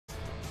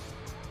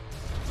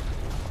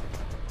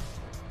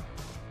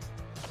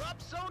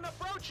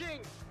crashing!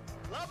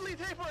 Lovely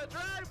day for a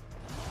drive!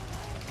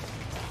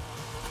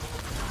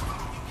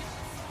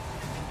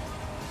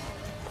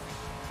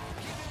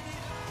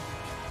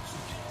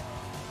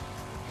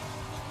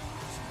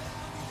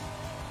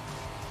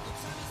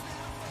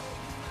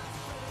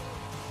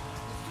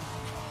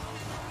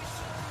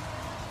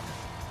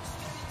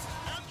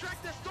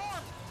 Outtrack the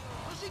storm!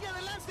 Prosigue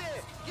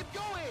adelante! Keep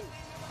going!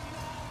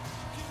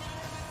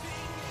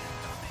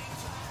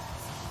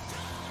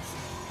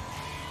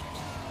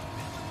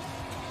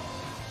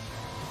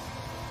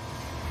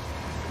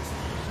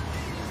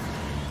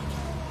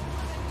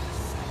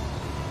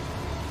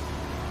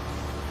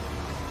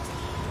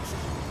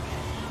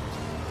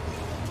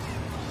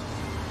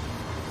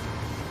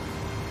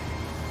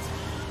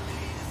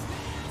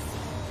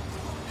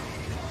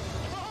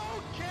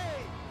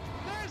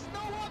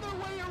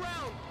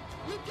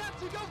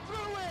 To go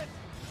through it!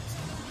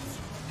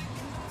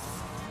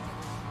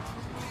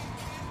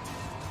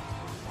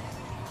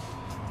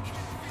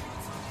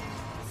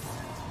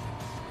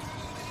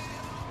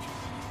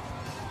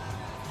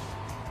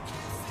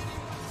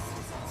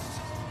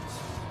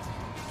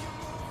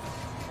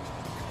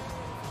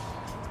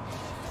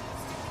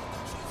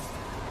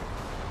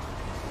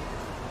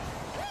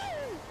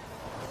 Woo!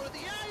 For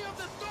the eye of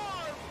the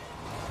storm!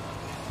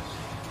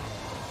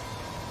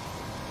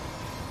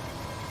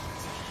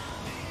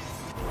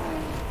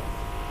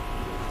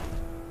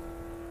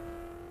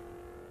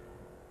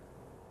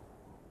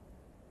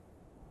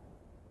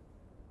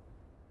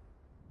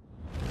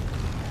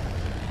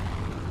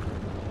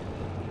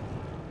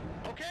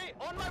 Okay,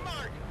 on my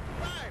mark.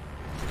 5,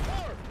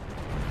 4.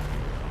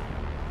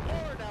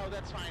 4 now,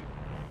 that's fine.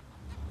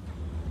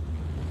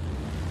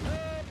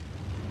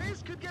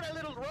 This could get a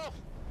little rough.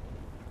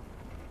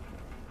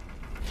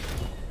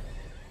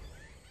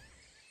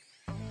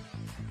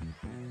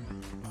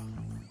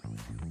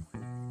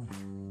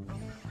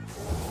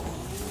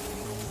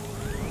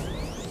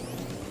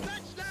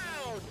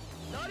 Touchdown!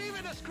 Not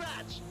even a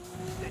scratch.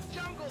 The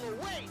jungle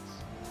awaits.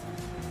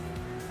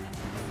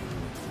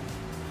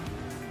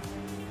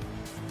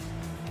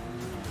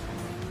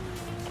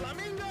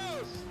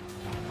 Flamingos!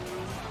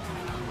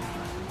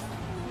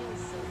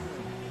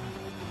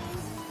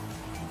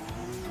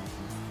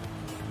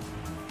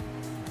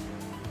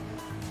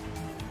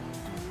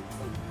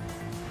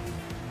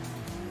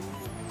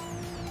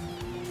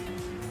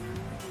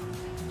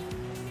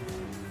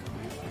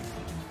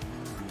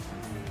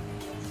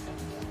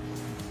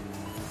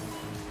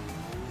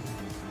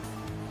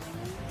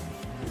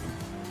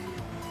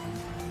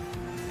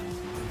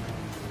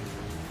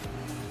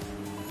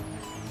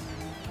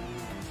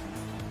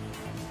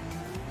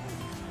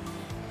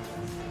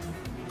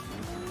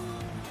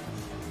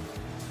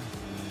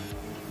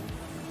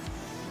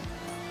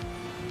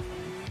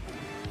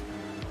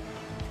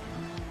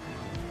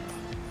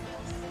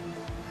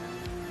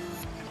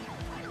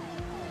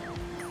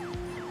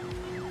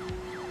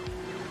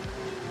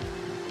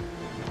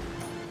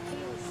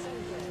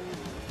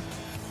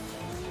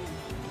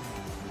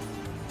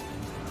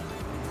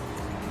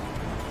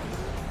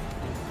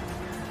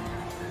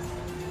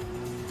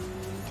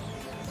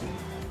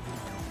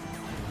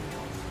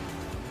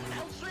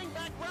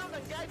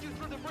 Guide you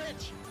through the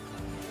bridge.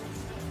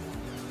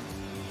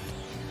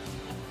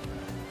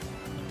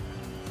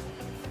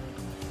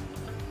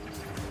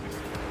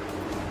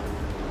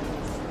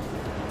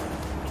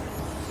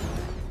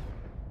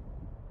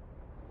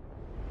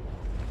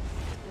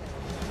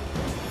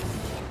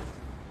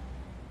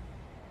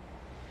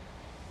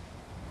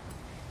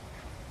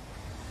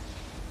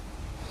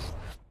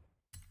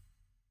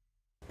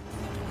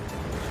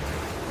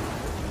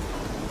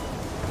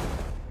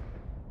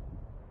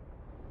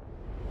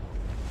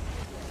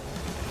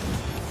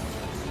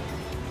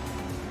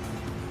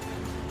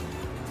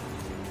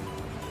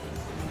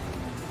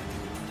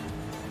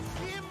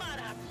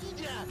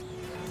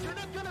 You're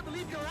not gonna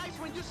believe your eyes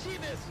when you see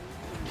this.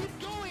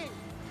 Keep going.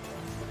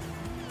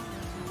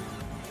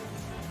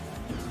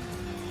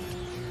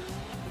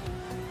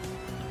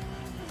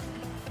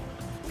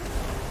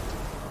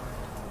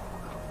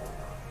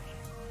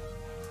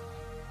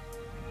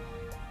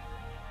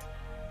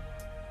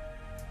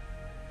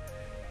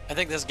 I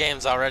think this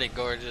game's already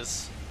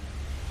gorgeous.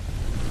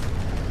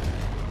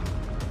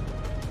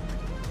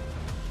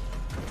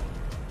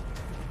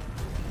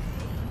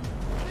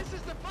 This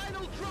is the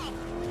final drop.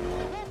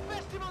 The whole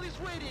festival is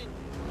waiting.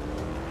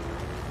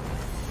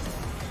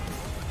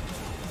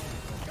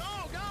 Go,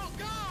 go,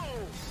 go!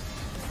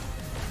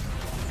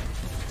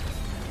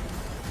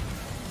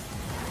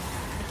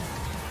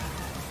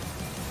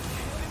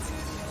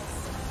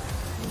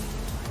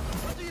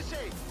 What do you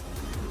say?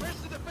 The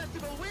rest of the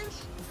festival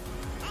wins?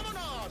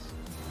 Vámonos!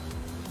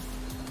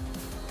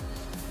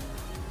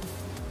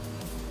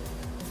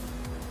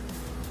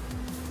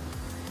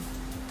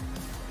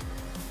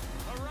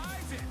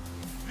 Horizon,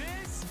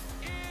 this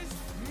is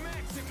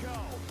Mexico.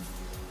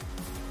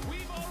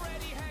 We've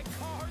already had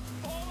cars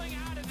falling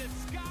out of the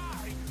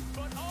sky,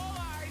 but all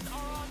eyes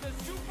are on the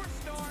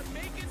superstar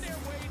making their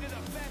way to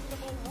the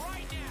festival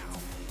right now.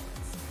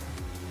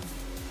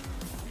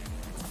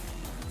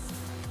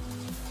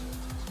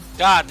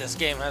 God, this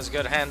game has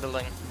good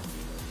handling.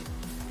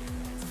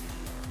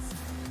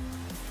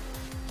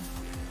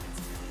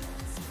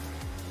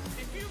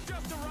 If you've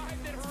just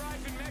arrived at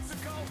Horizon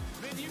Mexico,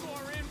 then you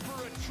are in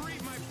for a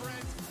treat, my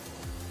friends.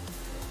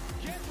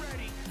 Get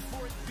ready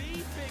for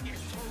the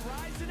biggest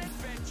Horizon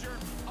adventure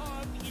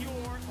of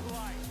your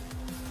life.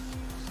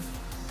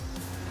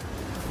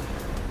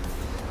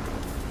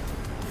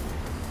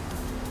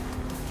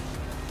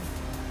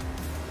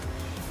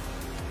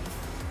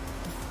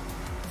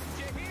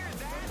 Did you hear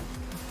that?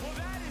 Well,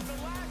 that is the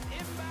last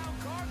inbound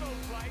cargo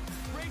flight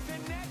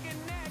racing neck and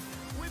neck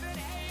with an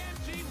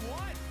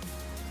AMG-1.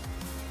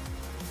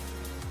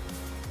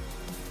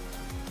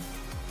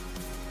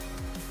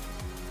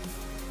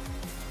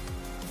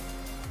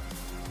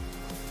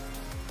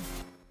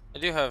 I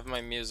do have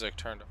my music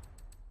turned up.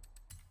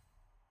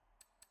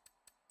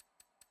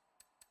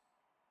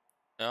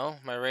 No,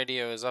 my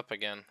radio is up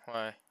again.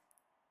 Why?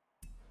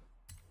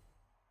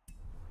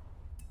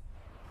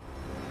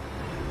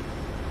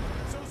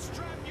 So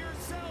strap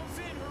yourselves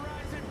in,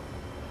 Horizon.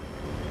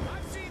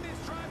 I've seen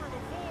this driver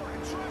before,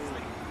 and trust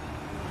me,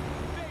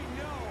 they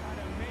know how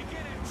to make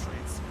an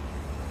entrance.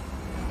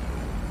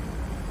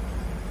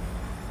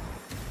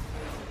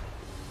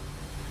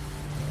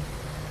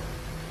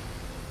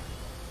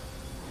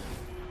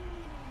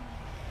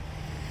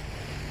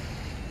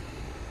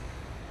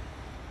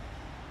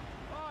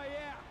 Oh,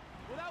 yeah.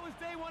 Well, that was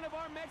day one of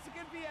our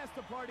Mexican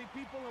Fiesta party,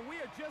 people, and we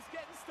are just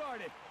getting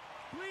started.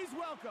 Please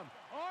welcome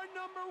our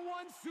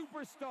 #1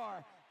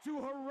 superstar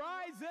to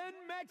Horizon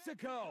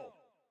Mexico.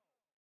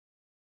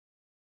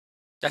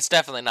 That's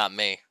definitely not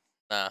me.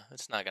 Nah,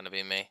 it's not gonna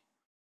be me.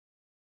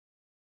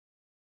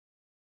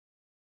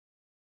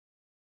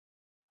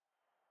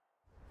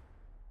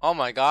 Oh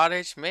my god,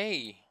 it's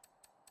me.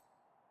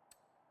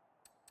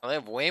 Well, they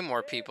have way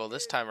more people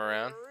this time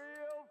around.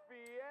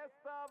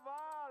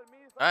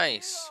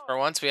 Nice. For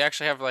once, we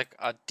actually have like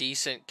a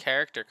decent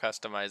character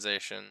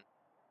customization.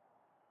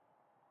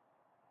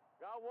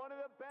 Got one of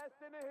the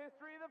best in the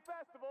history of the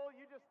festival.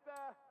 You just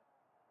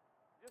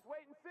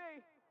wait and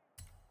see.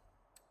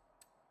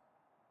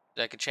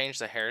 I could change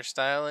the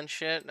hairstyle and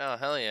shit. Oh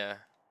hell yeah.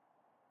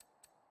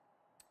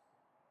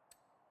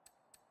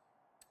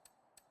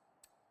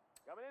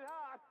 Coming in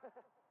hot.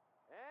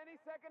 Any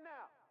second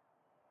now.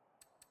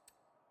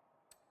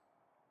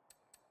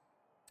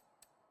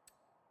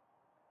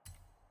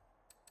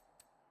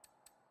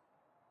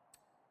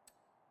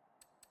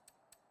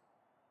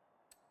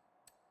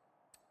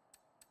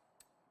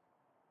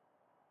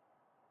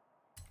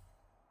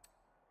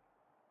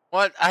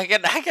 What? I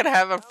can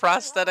have a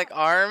prosthetic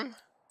arm?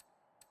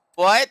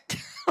 What?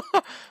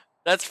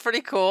 That's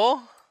pretty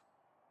cool.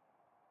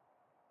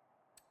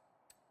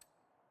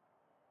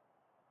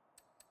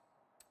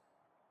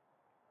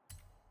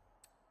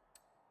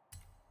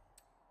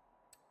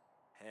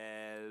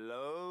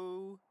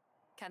 Hello?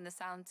 Can the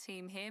sound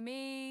team hear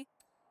me?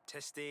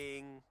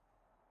 Testing.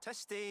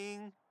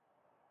 Testing.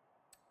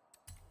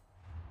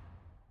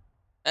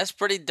 That's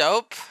pretty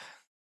dope.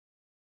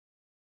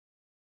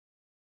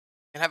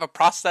 And have a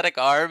prosthetic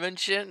arm and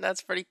shit.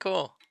 That's pretty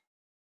cool.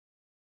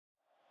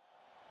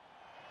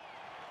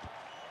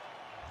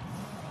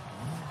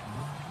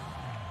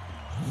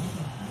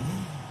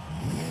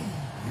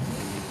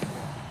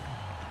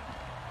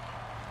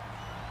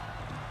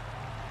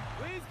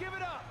 Please give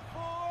it up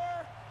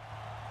for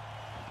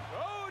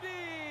Cody.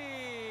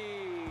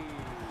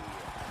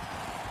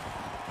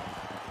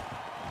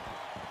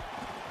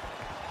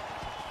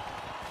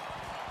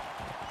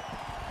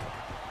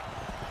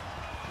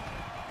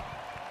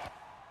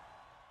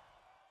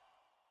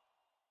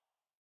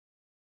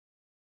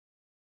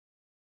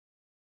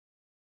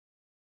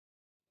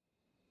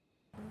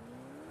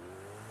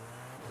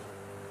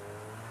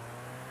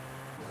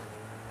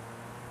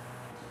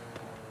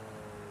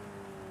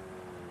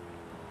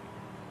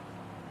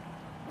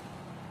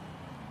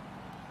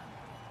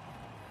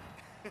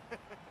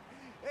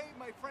 Hey,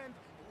 my friend,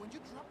 when you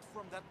dropped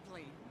from that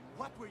plane,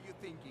 what were you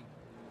thinking?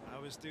 I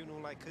was doing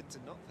all I could to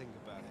not think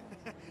about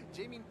it.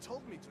 Jamie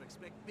told me to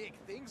expect big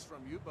things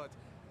from you, but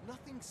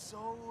nothing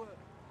so...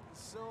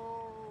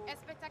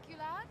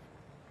 Espectacular?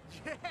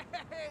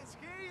 Yes,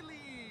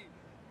 Haley!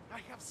 I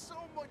have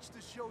so much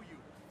to show you.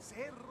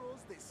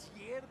 Cerros,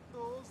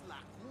 desiertos,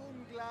 la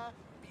jungla,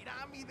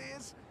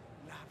 pirámides,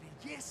 la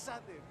belleza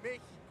de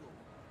México.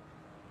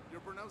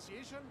 Your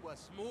pronunciation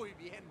was muy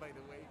bien, by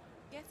the way.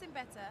 Getting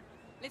better.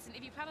 Listen,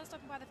 if you plan on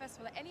stopping by the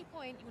festival at any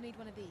point, you'll need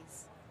one of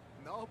these.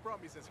 No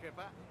promises,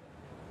 jefa.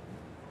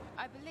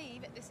 I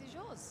believe this is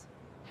yours.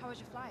 How was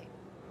your flight?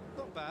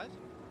 Not bad.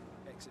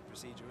 Exit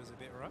procedure was a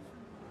bit rough.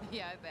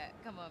 Yeah, I bet.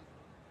 Come on.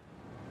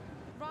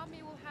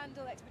 Rami will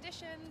handle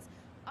expeditions.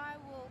 I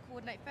will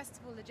coordinate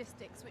festival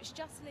logistics, which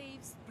just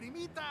leaves...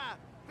 Primita,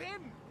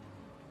 ven!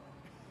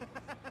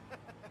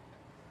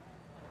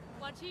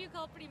 What do you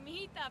call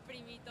primita,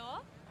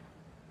 primito?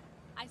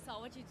 I saw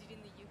what you did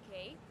in the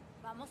UK.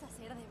 Vamos a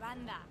hacer de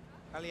banda.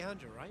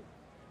 Alejandra, right?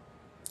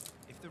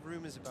 If the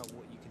rumors about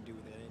what you can do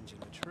with an engine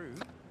are true,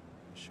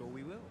 I'm sure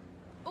we will.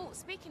 Oh,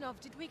 speaking of,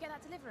 did we get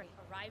that delivery?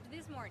 Arrived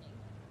this morning.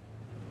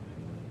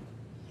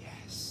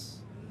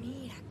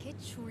 Mira, qué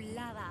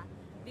chulada.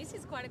 This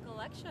is quite a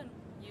collection.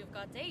 You've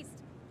got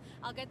taste.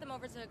 I'll get them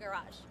over to the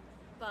garage.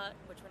 But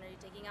which one are you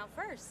taking out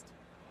first?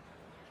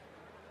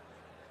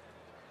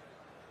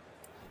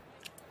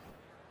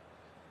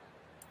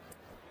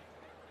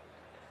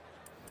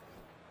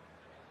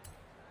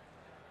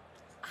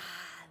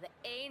 Ah, the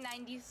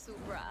A90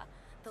 Supra.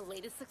 The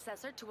latest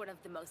successor to one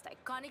of the most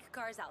iconic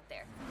cars out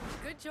there.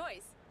 Good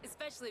choice,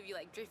 especially if you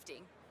like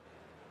drifting.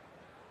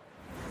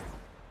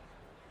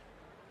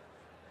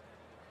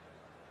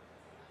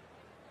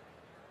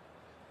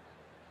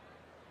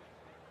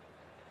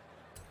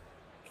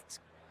 It's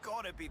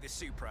gotta be the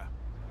Supra.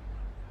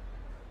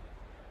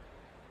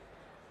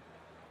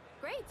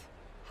 Great.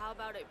 How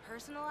about a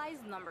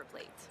personalized number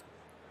plate?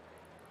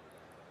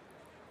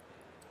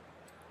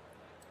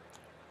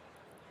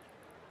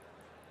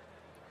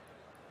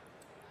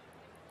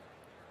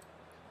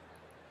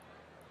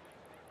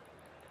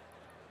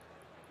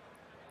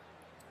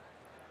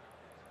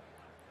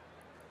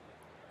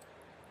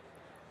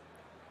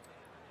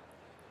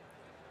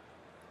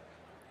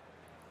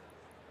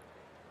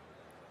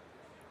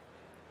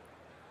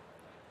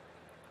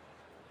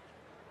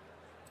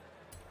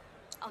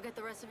 I'll get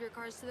the rest of your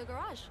cars to the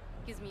garage.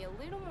 Gives me a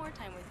little more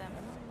time with them.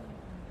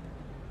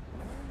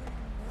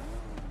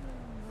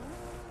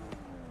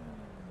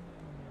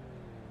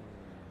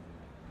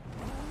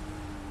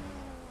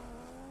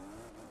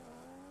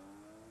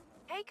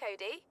 Hey,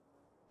 Cody.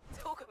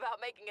 Talk about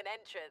making an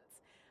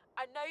entrance.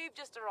 I know you've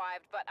just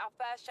arrived, but our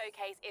first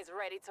showcase is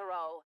ready to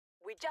roll.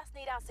 We just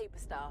need our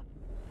superstar.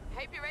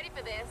 Hope you're ready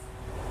for this.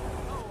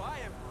 Oh, I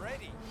am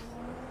ready.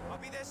 I'll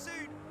be there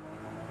soon.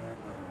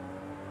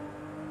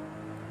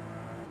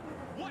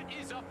 What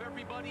is up,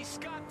 everybody?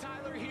 Scott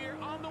Tyler here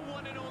on the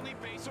one and only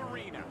Base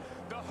Arena.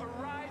 The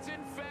Horizon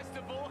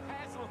Festival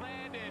has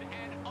landed,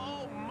 and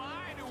oh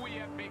my, do we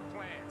have big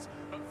plans.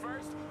 But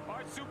first,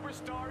 our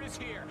superstar is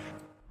here.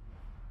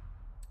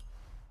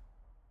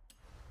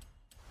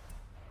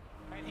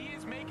 And he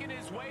is making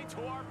his way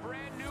to our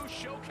brand new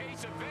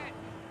showcase event.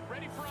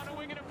 Ready for On a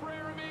Wing and a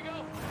Prayer,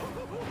 amigo?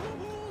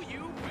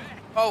 You bet.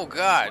 Oh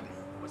God.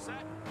 What's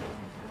that?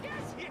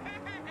 Yes, yes,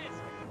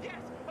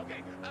 yes.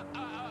 Okay,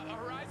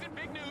 Horizon,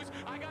 big news.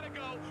 I gotta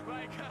go,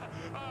 like,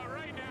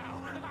 right now.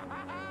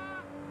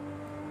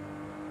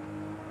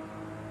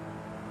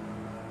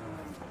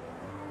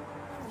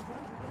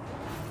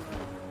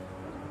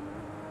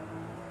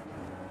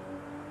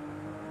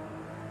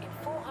 In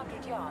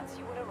 400 yards,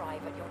 you will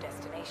arrive at your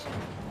destination.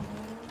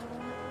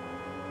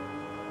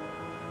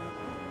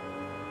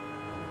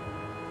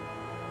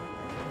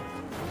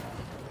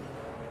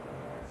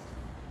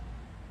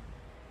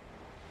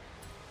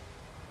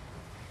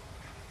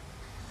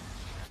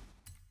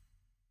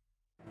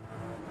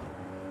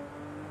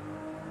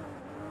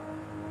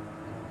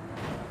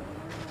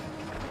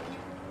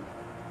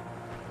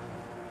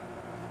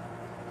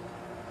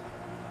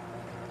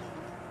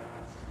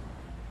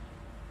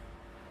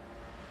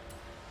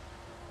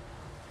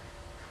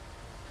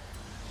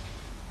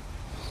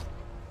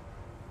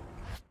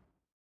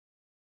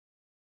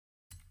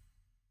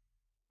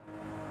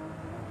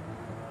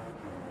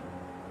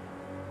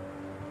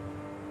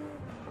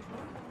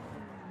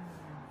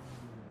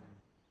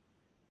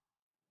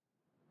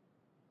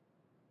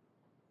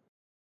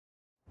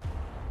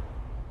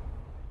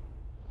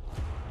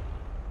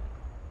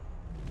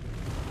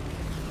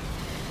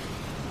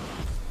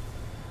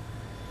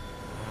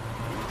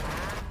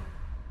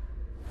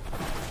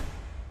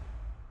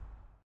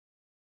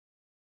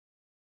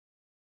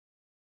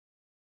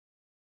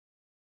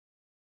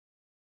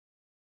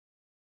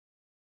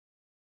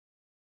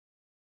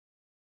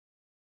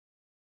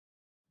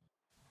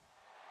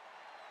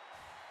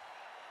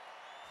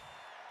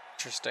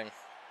 Interesting.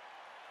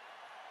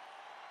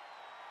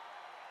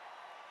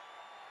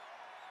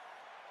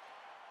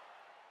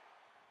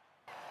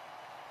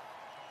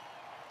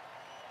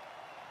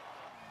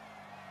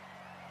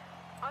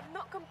 I'm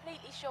not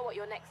completely sure what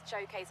your next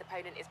showcase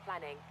opponent is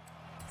planning.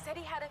 Said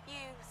he had a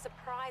few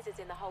surprises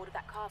in the hold of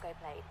that cargo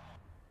plane.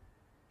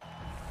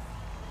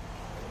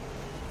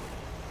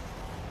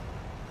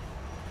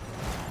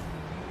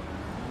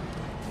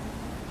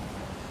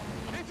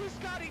 This is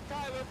Scotty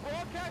Tyler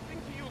broadcasting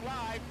to you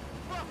live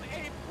from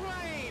a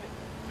plane.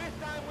 This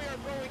time we are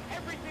throwing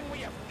everything we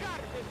have got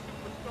at this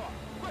superstar.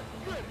 But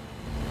good.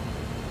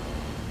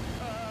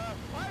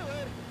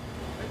 Pilot,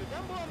 there's a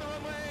tumble on the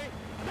runway.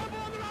 A tumble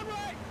on the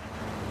runway!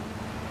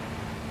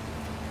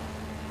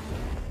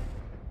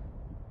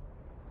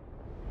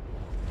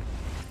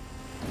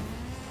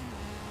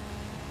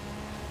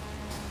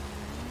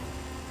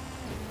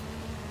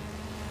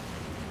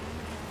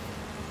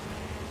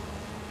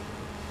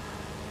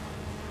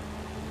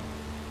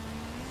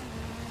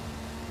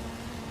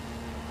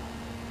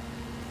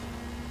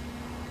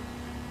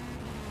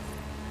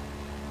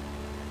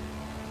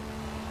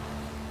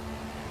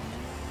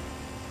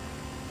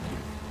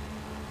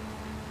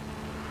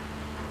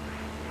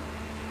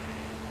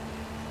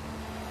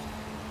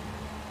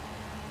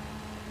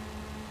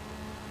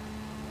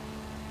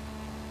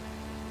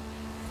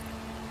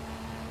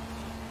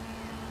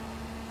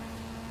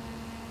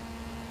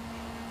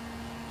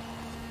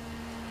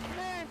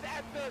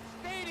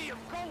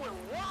 going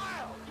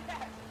wild!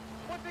 Yes!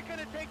 What's it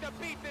gonna take to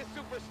beat this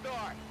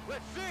superstar?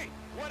 Let's see!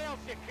 What else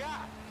you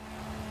got?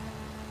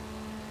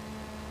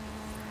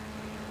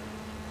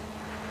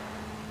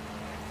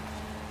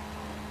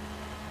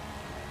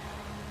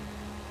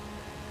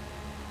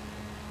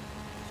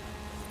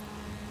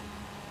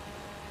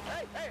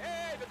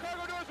 Hey! The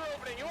cargo doors are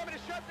opening! You want me to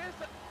shut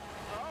this?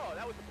 Oh,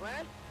 that was the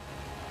plan?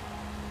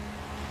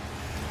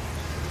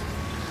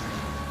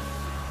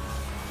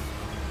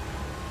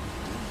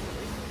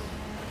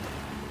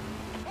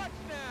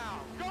 Touchdown!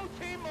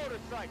 Go Team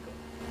Motorcycle!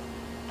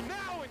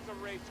 Now it's a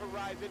race,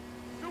 Horizon!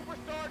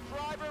 Superstar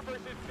driver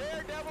versus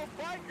daredevil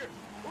bikers!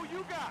 Who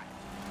you got?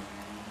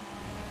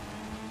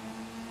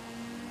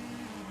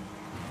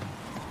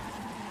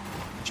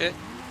 Shit.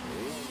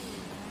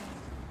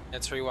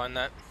 Let's rewind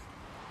that.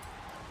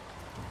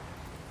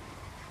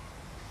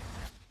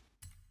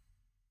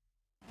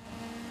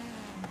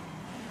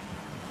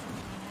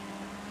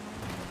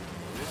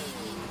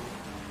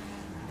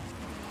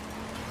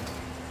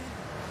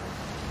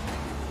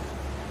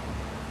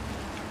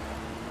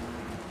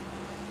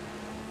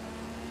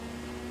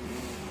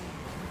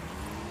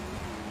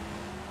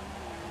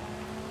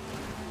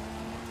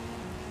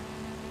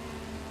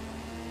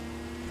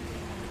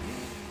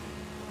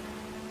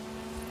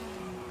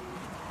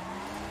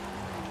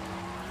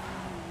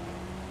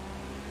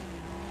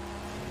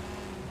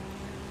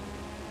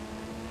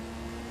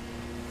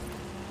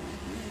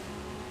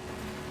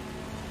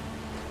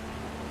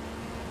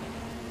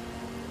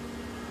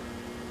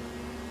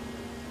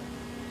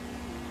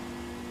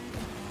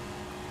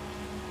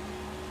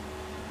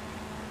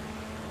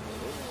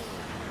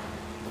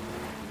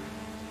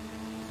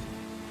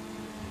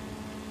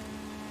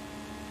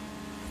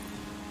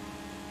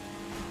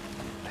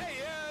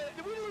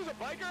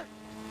 Biker?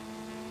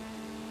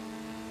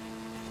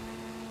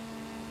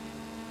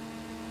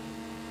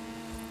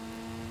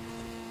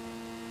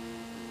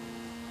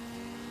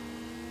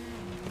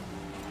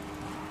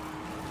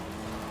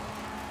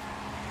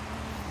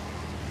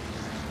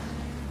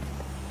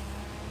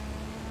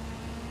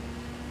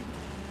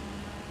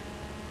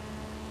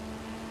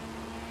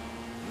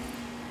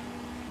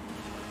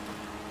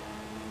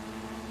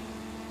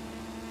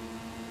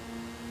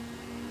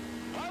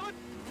 Pilot?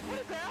 What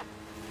is that?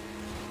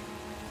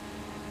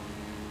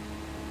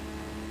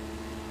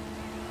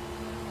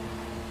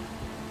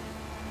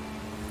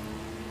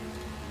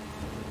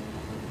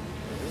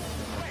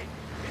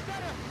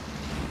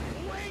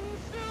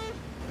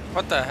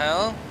 What the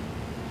hell?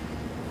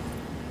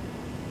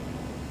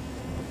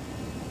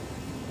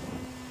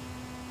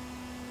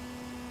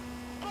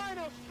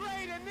 Final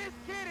straight, and this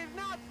kid is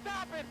not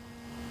stopping.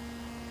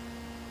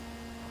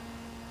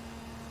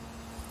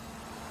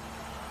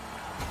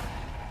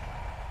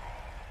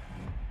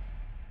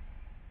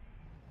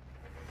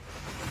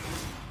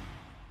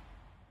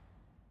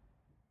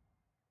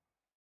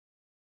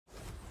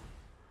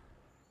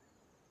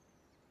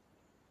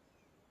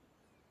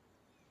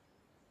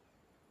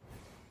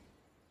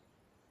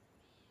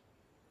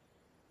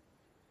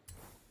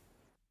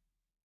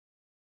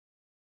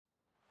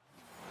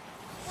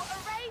 What a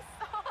race!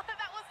 Oh,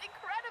 that was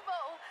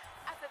incredible!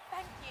 As a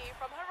thank you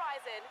from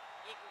Horizon,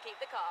 you can keep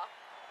the car.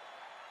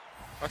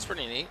 That's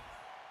pretty neat.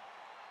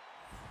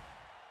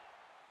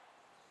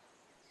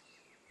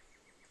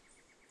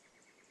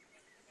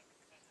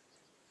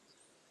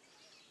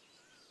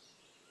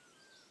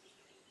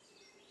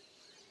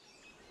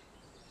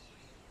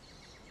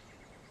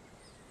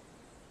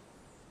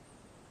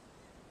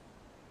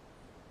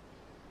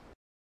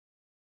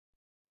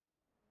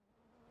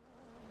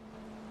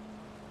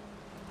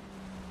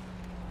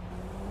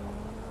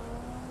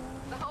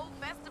 The whole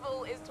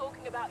festival is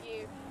talking about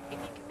you. If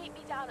you can meet me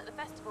down at the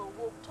festival,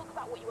 we'll talk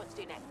about what you want to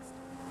do next.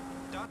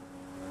 Done.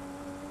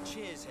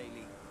 Cheers,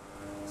 Haley.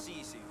 See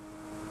you soon.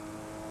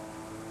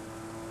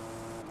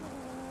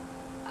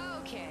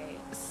 Okay,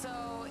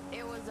 so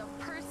it was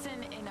a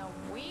person in a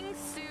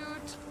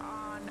wingsuit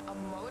on a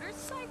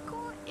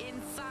motorcycle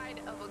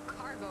inside of a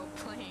cargo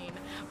plane,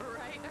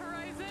 right,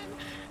 Horizon?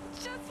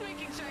 Just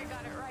making sure I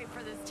got it right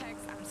for this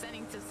text I'm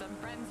sending to some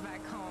friends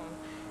back home.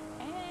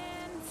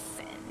 And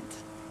send.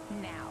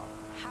 Now,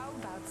 how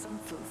about some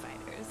Foo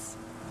Fighters?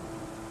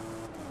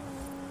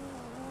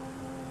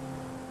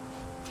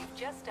 You've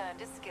just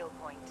earned a skill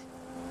point.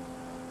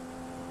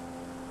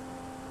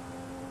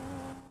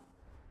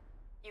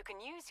 You can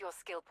use your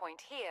skill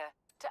point here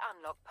to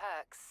unlock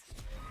perks.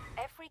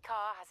 Every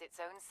car has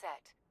its own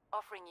set,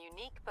 offering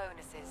unique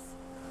bonuses.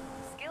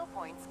 Skill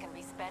points can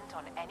be spent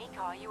on any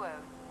car you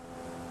own.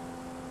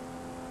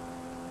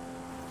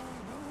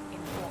 In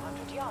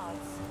 400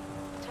 yards,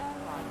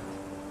 turn right.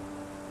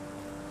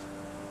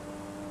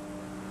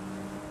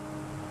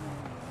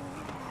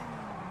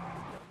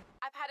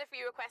 I've had a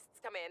few requests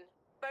come in,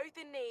 both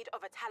in need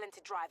of a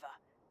talented driver.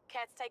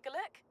 Care to take a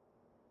look?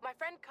 My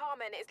friend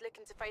Carmen is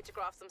looking to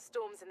photograph some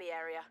storms in the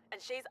area,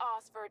 and she's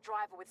asked for a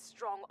driver with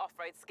strong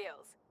off-road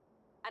skills.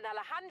 And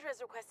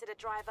Alejandra's requested a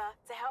driver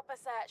to help her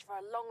search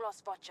for a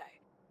long-lost Vocho.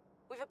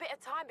 With a bit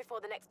of time before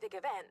the next big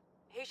event,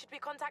 who should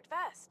we contact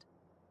first?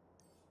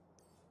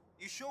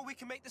 You sure we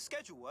can make the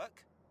schedule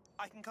work?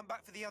 I can come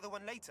back for the other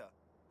one later.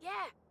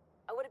 Yeah.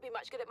 I wouldn't be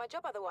much good at my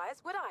job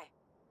otherwise, would I?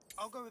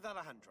 I'll go with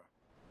Alejandra.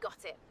 Got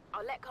it.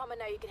 I'll let Carmen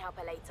know you can help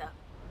her later.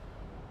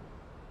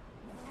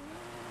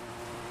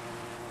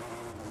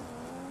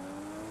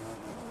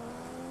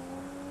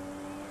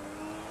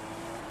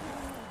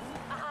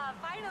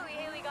 Finally,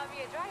 Haley got me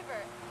a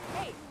driver.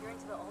 Hey, you're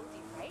into the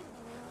oldies, right?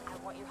 I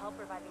want your help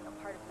reviving a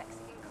part of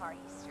Mexican car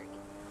history.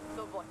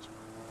 The bocho.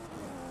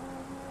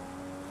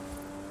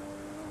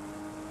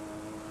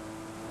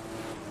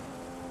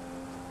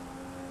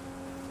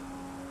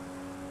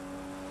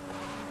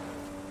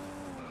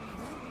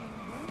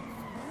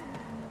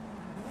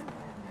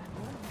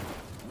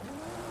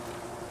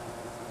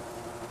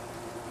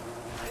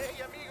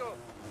 Hey, amigo!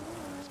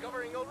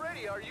 Discovering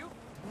already, are you?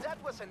 That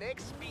was an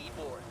XP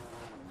board.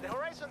 The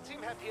Horizon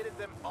team have hidden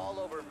them all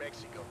over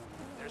Mexico.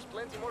 There's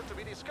plenty more to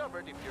be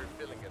discovered if you're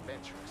feeling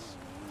adventurous.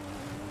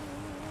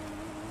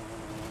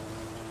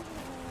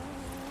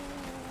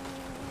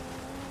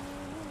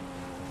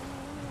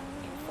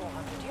 In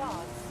 400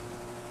 yards,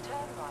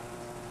 turn right.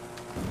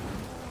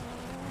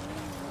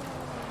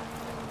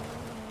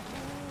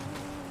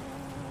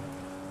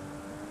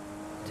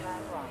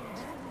 Turn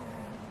right.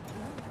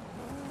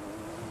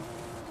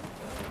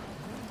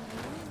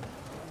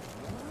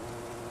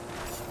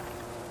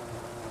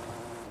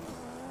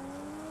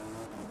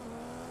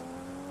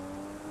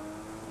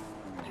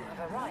 You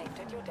have arrived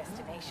at your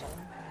destination.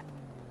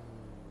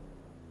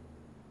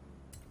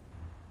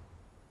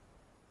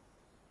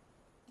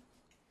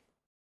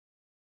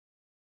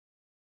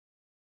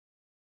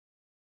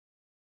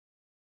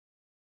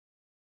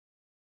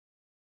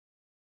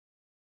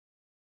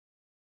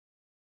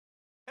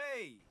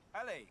 Hey,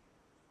 Ale.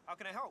 How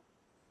can I help?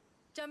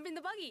 Jump in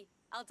the buggy.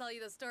 I'll tell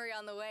you the story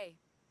on the way.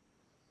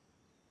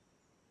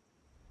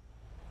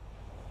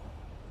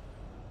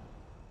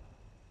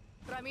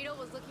 Ramiro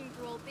was looking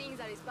through old things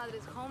at his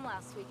padre's home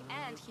last week,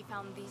 and he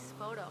found this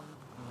photo.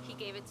 He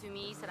gave it to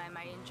me, said I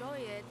might enjoy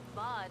it,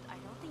 but I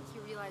don't think he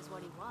realized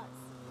what he was.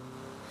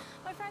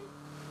 My friend,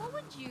 what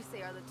would you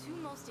say are the two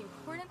most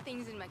important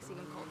things in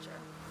Mexican culture?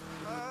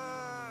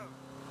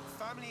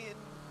 Family and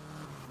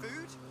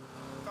food?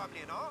 Family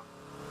and art?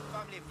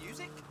 Family and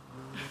music?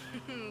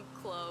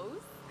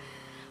 Close.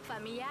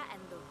 Familia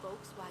and the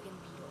Volkswagen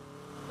Beetle.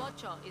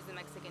 Bocho is the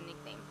Mexican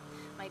nickname.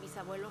 My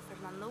bisabuelo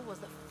Fernando was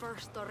the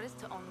first Torres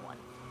to own one.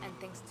 And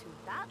thanks to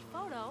that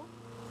photo,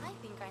 I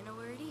think I know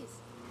where it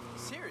is.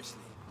 Seriously?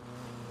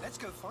 Let's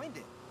go find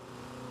it.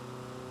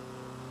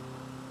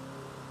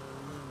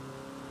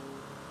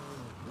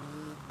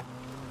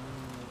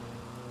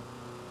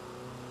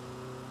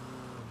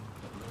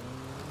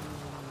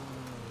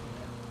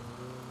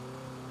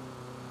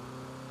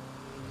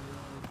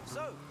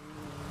 So,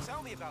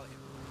 tell me about him.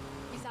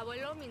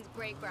 Bisabuelo means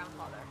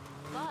great-grandfather.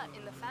 But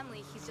in the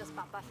family, he's just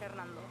Papa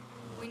Fernando.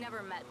 We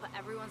never met, but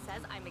everyone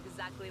says I'm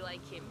exactly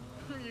like him.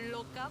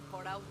 Loca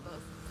por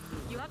autos.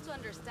 You have to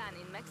understand,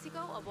 in Mexico,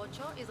 a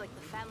bocho is like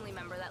the family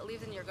member that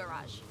lives in your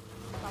garage.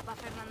 Papa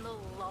Fernando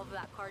loved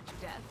that car to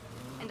death.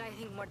 And I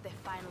think Muerte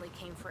finally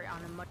came for it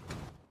on a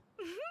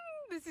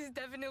This is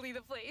definitely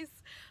the place.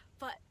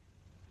 But,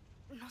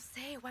 no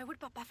sé, why would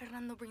Papa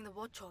Fernando bring the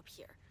bocho up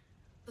here?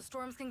 The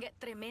storms can get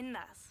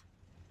tremendas.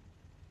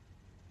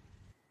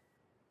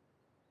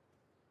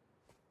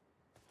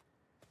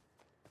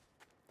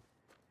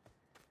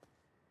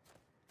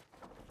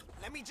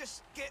 Let me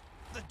just get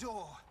the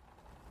door.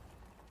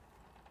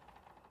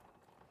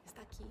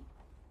 Está aquí.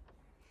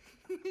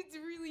 It's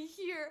really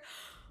here.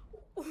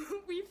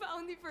 We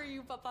found it for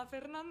you, Papa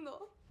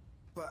Fernando.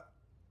 But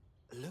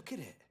look at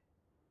it.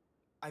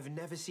 I've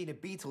never seen a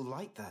beetle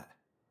like that.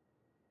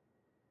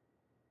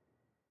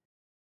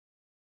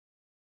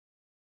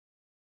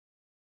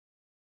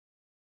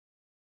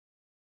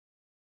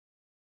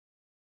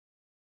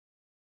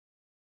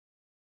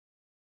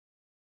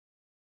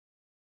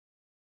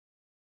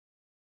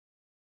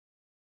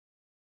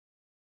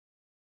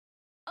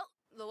 Oh,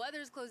 the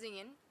weather's closing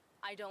in.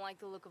 I don't like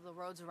the look of the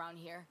roads around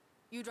here.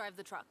 You drive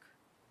the truck.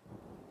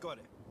 Got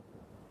it.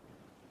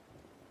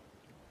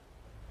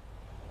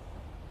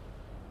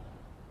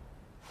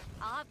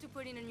 I'll have to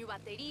put in a new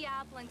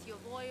batería, plenty of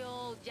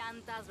oil,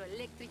 llantas, lo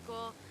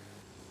eléctrico.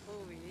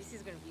 Oh, this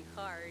is gonna be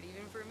hard,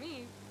 even for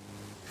me.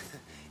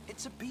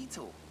 It's a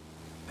beetle.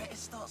 Bet it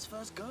starts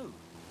first go.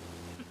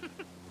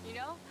 You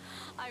know,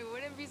 I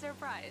wouldn't be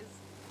surprised.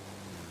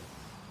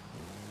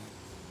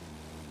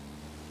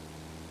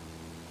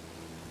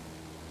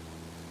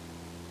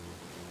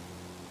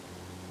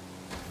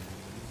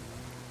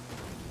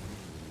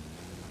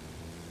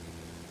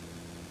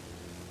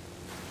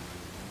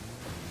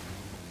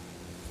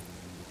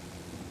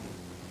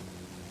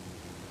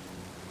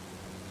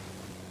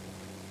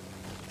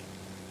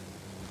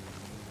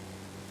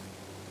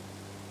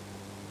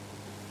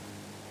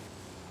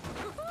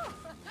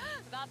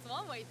 That's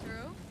one way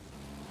through.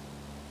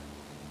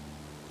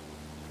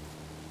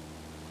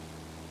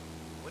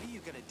 What are you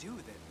gonna do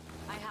with it?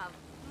 I have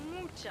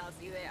muchas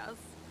ideas.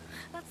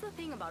 That's the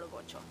thing about a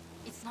bocho.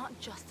 It's not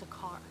just a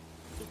car.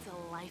 It's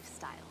a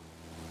lifestyle.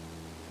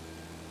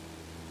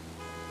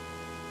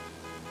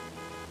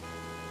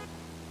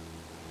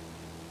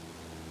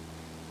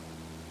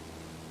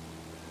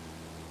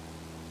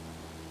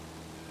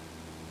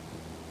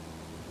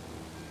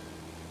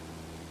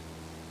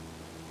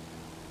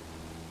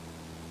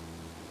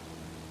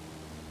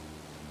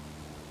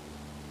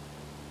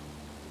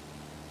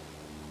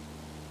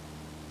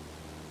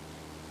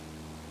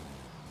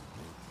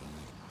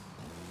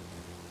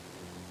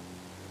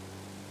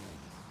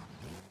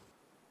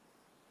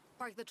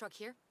 Park the truck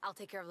here. I'll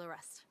take care of the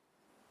rest.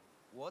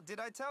 What did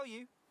I tell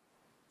you?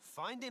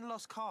 Finding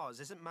lost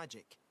cars isn't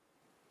magic.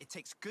 It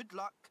takes good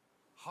luck,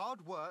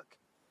 hard work,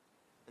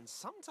 and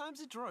sometimes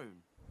a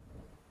drone.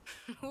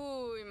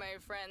 Ooh, my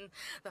friend.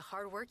 The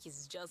hard work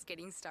is just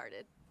getting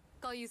started.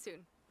 Call you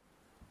soon.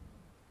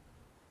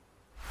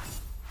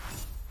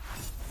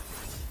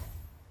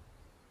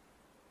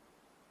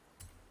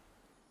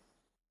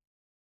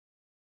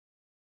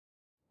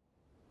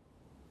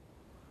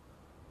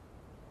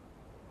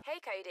 Hey,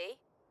 Cody.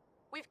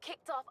 We've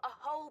kicked off a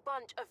whole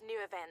bunch of new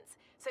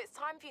events, so it's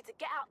time for you to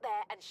get out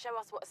there and show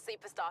us what a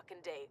superstar can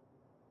do.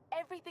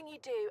 Everything you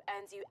do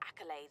earns you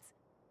accolades.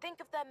 Think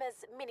of them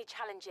as mini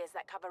challenges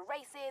that cover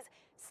races,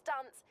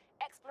 stunts,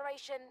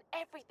 exploration,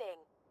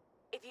 everything.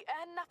 If you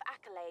earn enough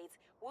accolades,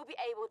 we'll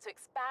be able to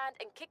expand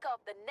and kick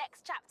off the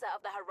next chapter of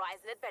the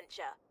Horizon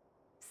adventure.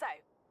 So,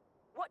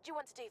 what do you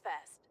want to do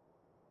first?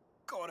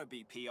 Gotta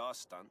be PR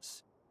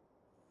stunts.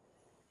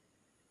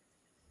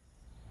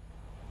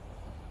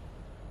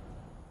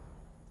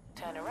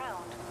 Turn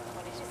around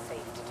when it is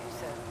safe to do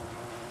so.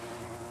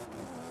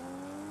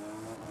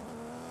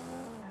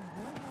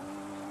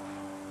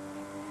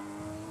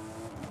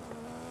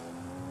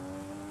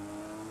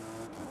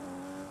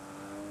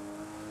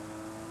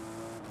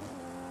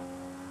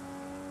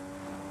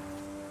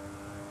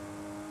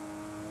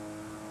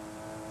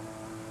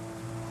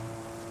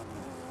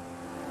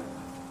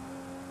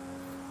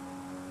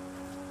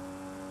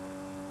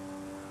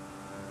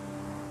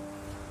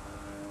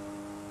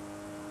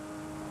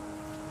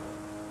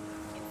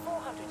 In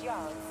 400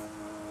 yards,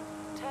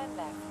 turn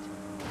left.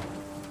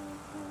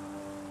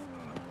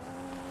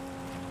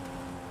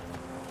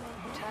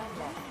 Turn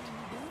left.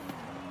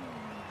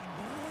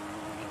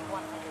 In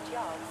 100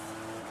 yards,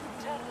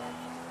 turn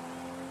left.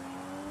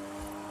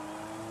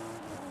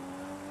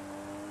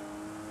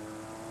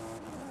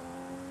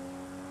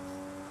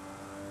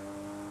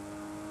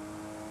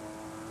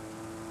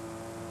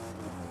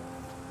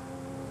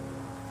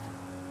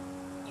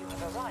 You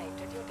have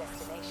arrived at your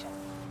destination.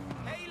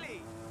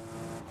 Haley!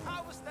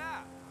 How was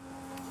that?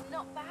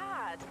 Not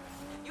bad.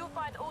 You'll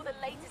find all the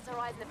latest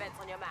Horizon events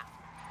on your map.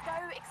 Go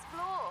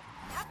explore.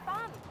 Have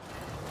fun.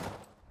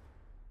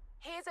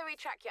 Here's where we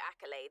track your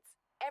accolades.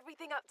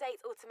 Everything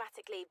updates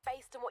automatically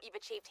based on what you've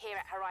achieved here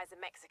at Horizon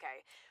Mexico.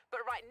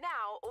 But right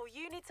now, all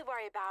you need to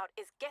worry about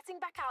is getting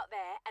back out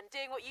there and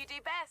doing what you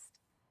do best.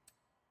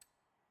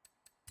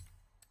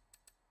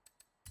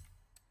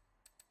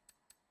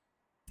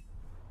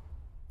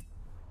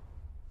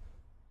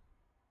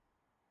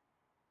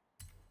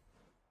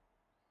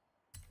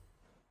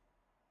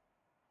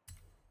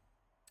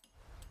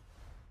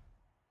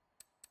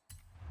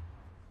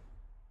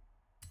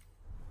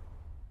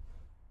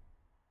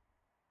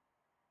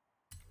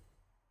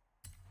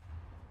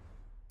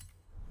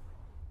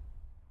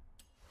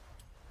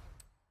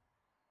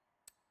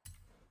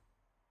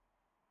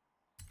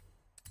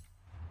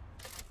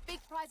 Big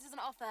prizes on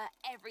offer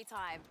every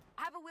time.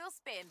 Have a wheel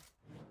spin.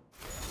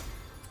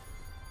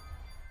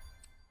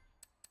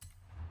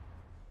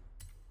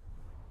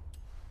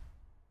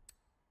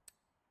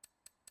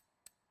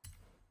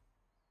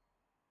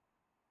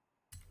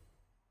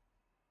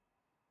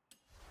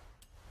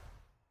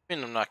 I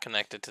mean, I'm not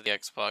connected to the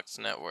Xbox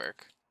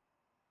network.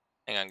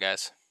 Hang on,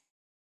 guys.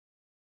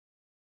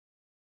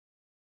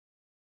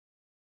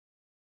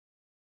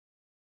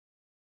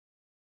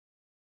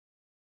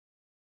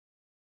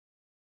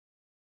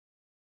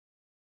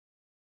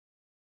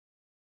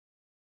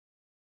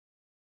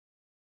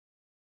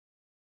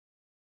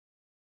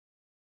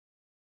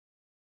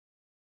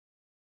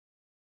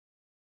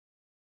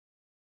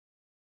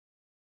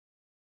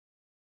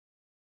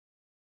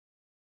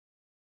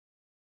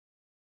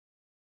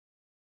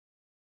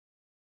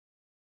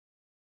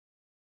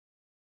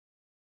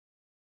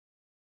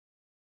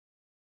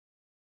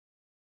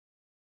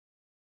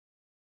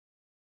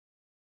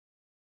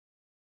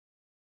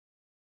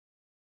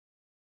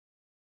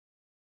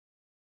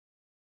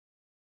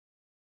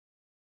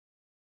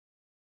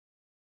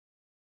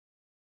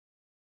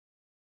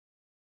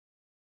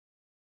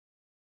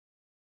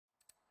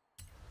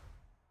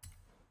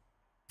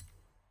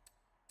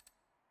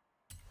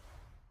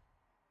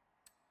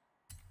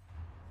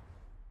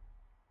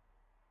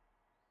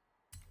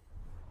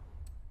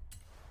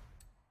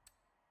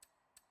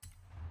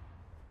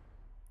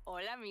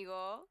 Hola,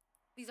 amigo.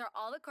 These are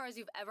all the cars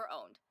you've ever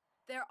owned.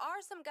 There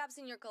are some gaps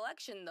in your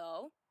collection,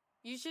 though.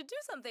 You should do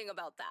something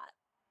about that.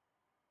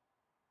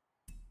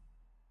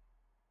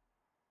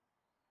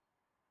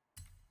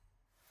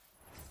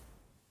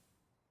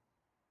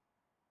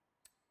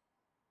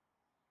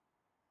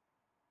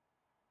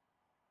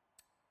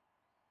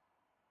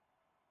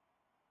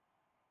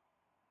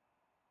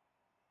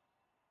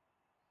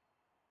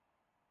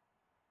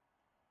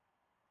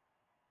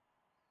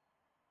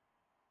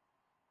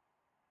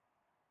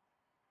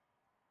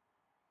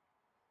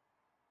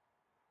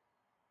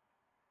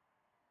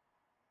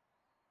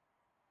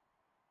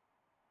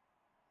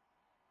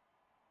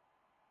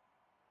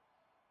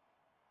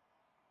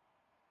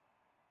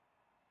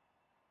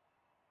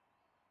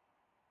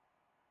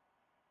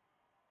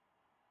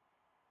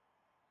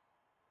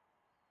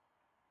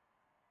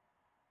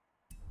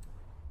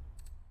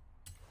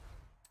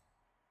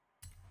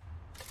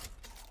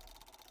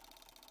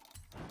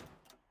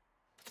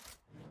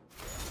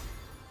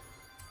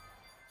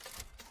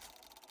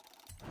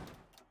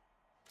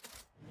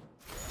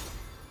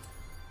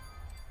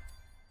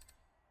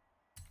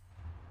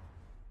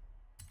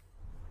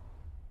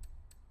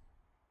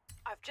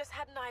 I've just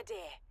had an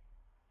idea.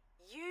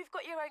 You've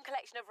got your own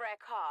collection of rare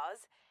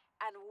cars,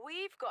 and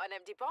we've got an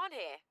empty barn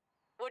here.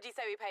 What do you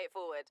say we pay it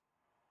forward?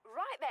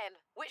 Right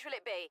then, which will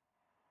it be?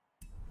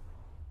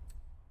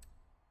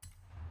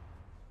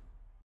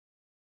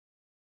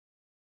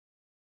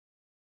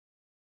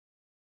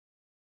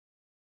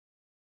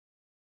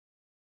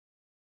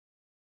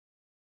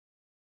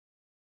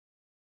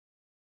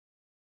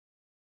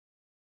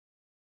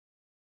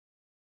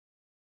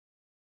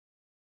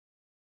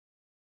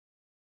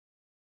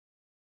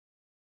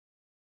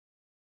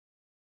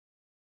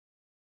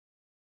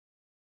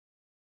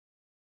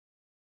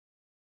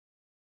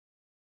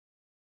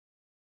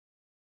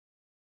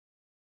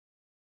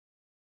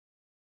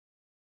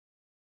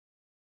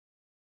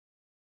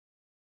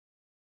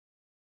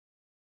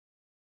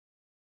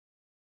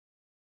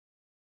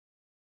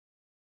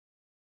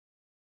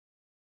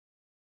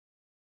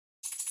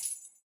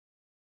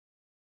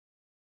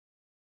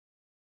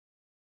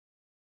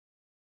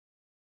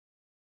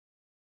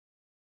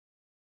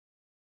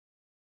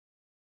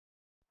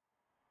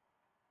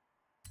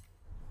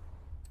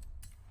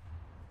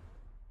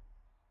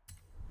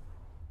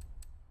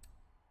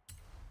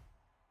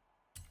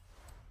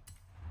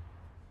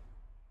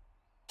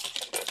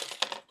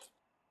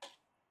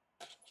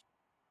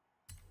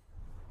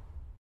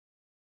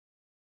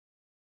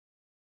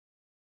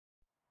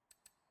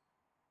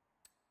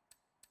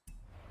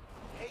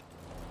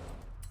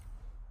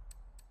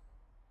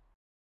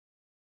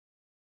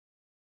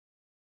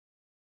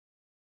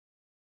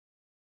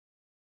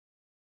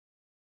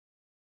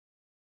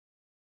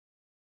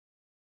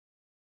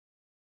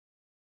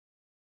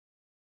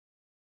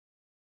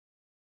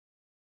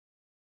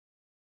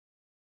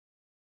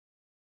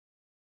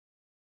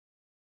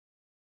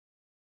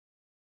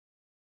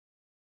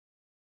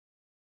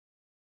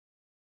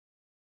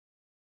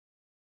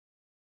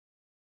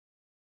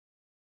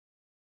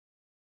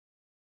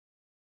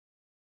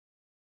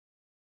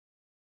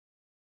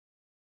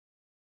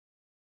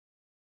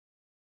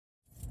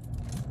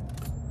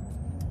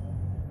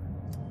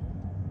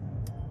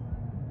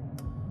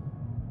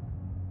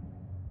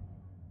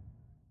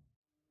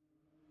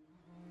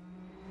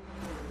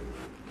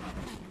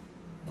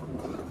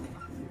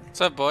 What's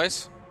up,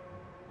 boys?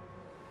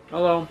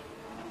 Hello.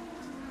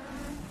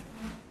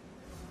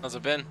 How's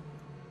it been?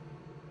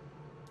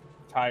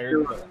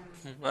 Tired.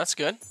 That's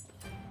good.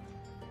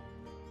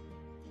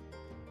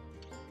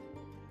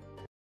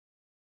 You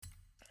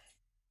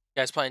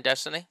guys playing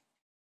Destiny?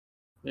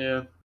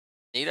 Yeah.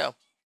 Neato.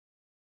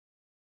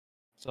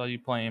 Saw you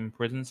playing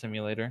Prison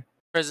Simulator.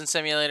 Prison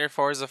Simulator,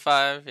 Forza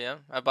 5. Yeah,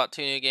 I bought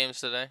 2 new games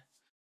today.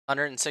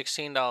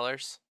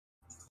 $116.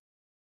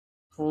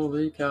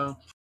 Holy cow.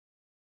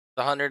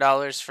 The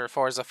 $100 for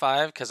Forza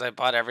 5 because I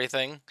bought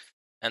everything,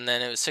 and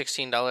then it was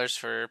 $16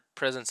 for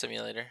Prison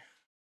Simulator.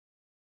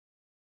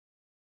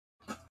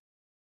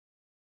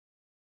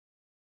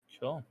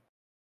 Sure.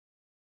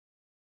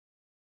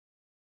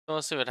 So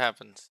we'll see what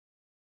happens.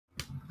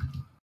 You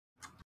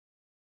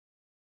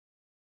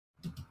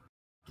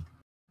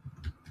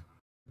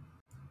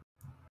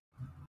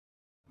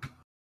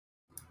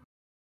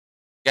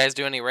guys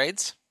do any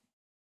raids?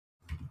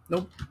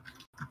 Nope.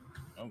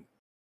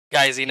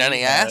 Guys eat He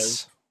any has.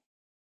 ass?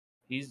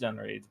 He's done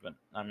raids, but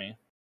not me.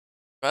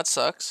 That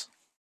sucks.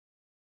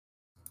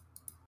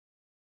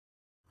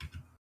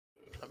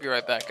 I'll be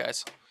right back,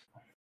 guys.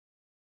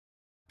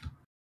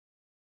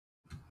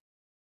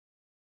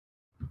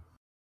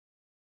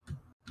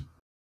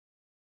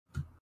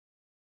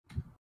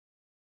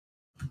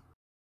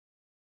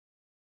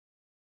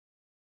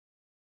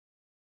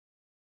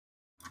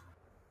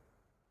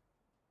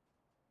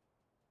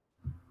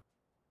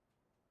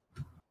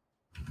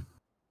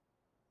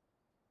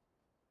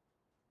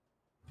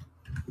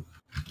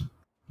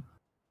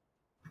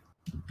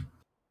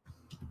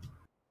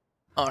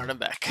 Alright, I'm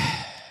back.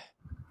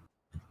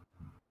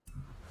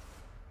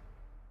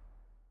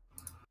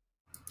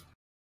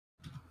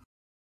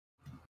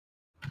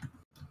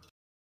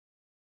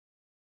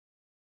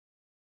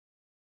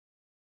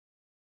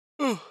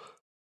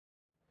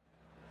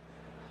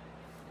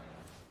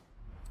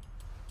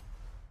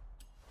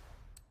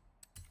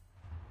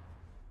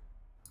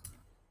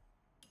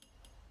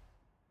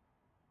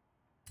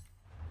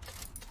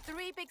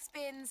 Three big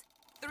spins,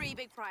 3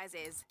 big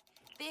prizes.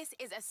 This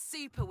is a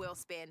super wheel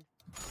spin.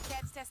 Care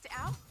to test it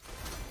out?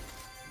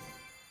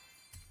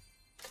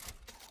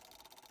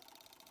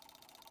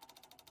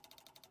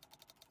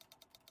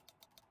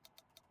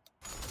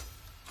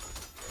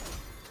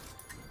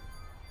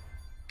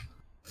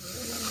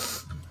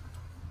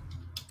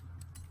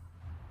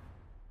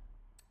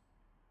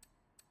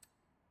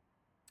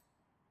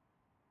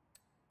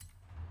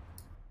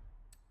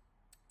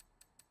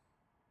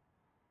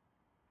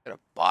 Gotta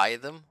buy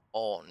them?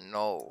 Oh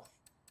no.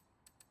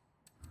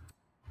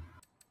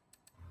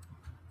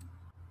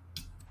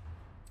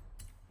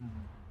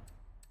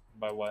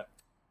 By what?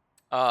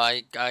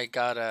 I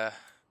got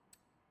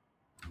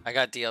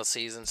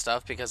DLCs and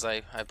stuff because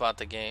I bought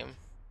the game,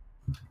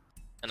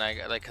 and I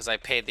got, like, because I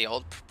paid the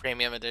old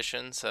premium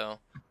edition, so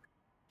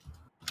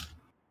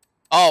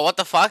Oh, what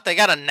the fuck? They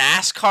got a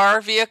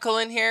NASCAR vehicle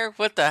in here?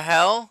 What the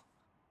hell?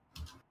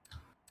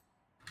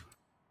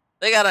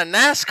 They got a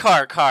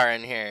NASCAR car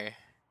in here.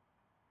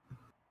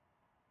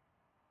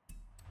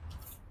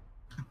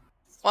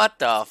 What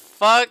the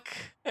fuck?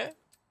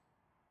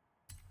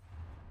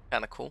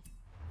 Kinda cool.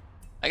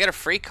 I got a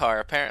free car,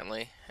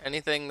 apparently.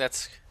 Anything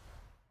that's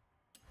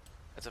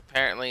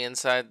apparently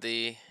inside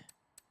the...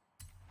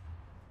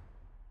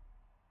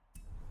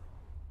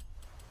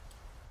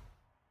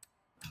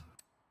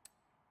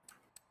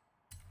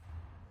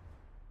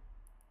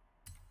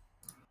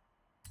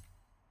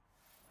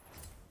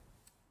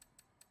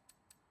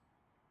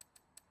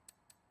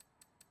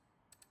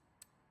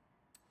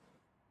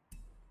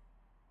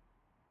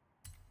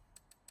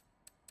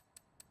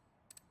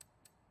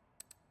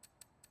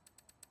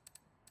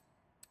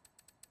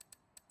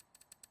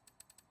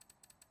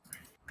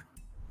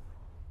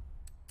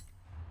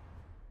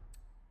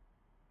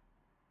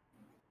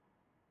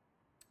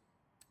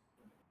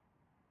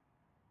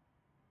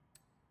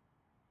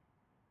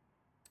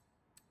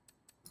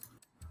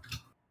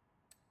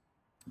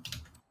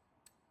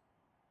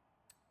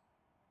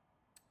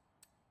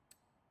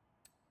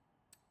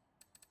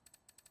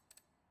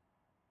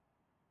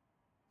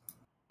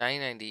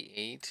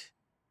 $9.98.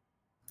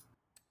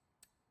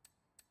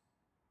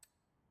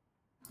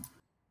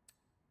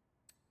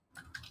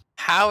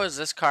 How is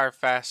this car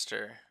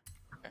faster?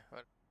 Okay,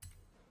 what?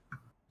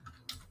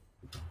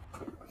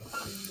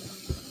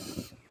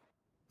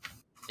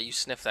 You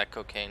sniff that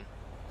cocaine.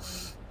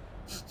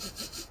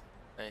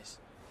 Nice.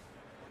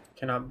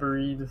 Cannot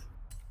breathe.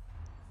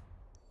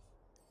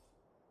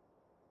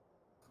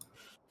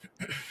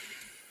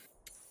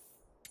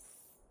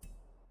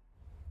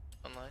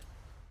 Online.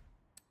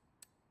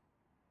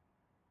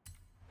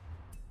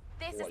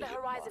 This is the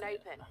Horizon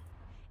Open.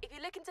 If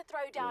you're looking to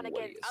throw down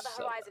against other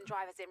Horizon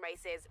drivers in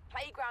races,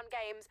 playground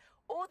games,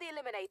 or the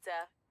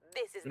Eliminator,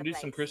 this is the Do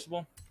place. some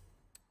Crucible?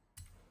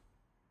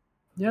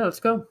 Yeah, let's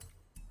go. What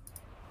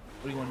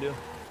do you want to do?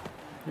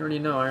 You already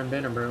know Iron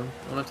Banner, bro.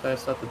 I want to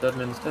test out the Dead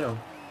Man's Tail.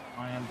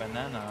 Iron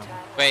Banana.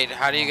 Wait,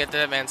 how do you get to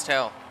that man's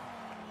tail?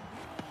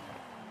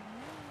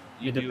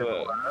 You did do the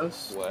a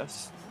quest?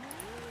 quest.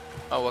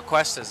 Oh, what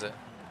quest is it?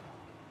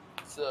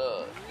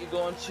 So you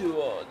go into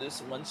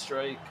this one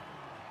strike,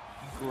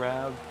 you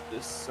grab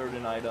this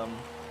certain item,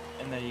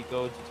 and then you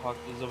go to talk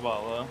to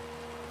Zavala.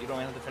 You don't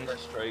have to finish the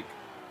strike,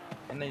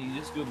 and then you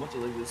just do a bunch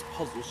of like this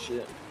puzzle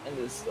shit and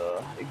this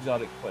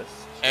exotic quest.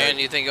 And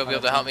you think you'll be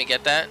able to help me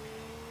get that?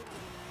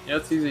 Yeah,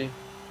 it's easy.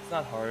 It's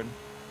not hard.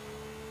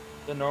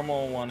 The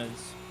normal one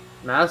is.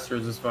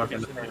 Masters is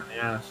fucking a pain in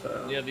the ass,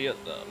 so. Yeah, the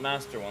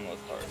master one was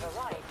hard.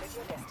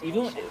 You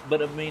don't,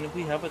 but I mean, if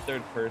we have a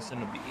third person,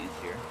 it'd be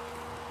easier.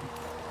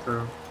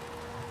 True.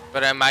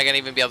 But am I gonna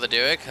even be able to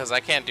do it? Because I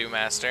can't do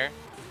master.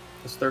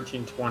 It's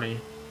 1320.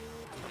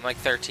 I'm like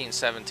 13,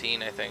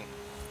 17, I think.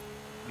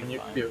 And you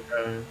can be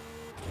okay.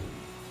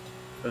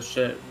 But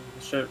shit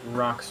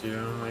rocks you.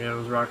 Like, it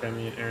was rocking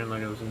me and Aaron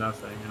like it was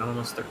nothing. And I'm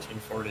almost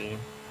 1340.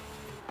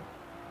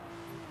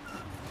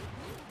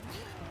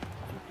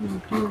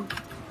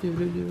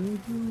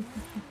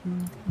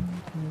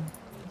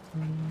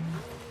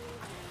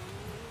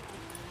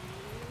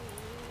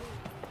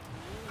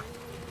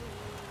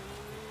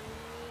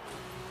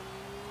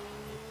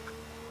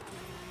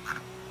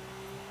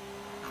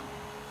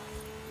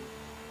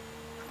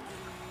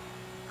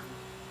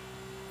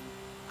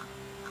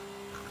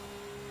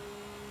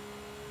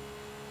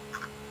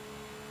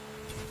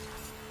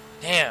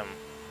 Damn.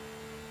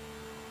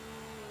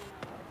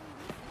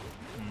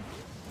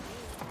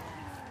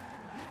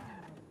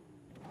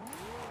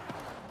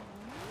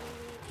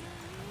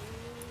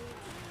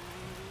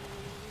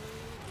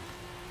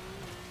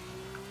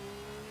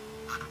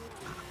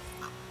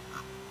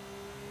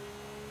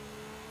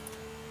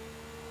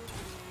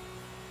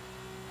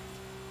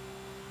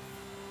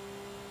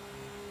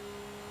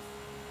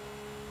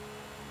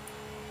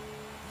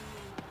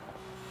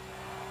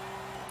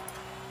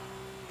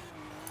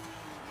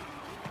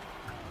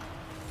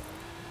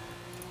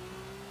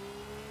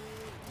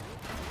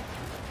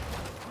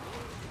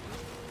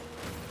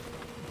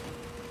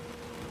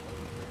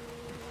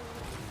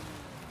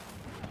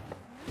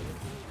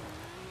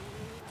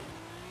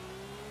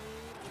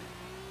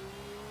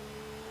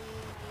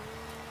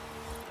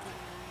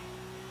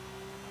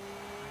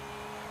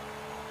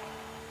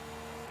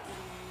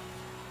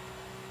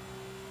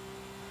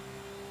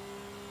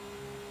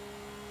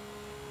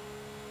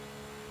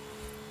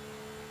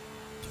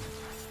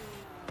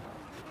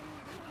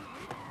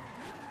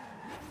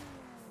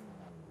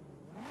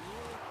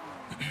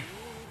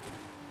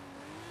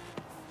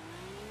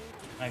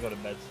 I go to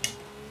bed soon.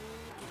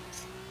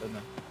 Good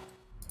night.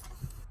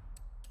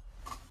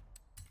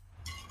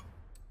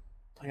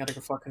 I gotta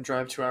go fucking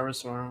drive 2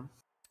 hours tomorrow.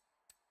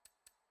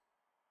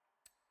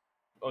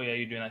 Oh yeah,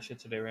 you're doing that shit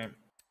today, right?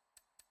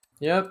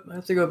 Yep, I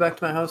have to go back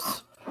to my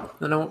house.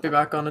 Then I won't be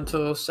back on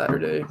until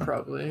Saturday,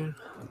 probably.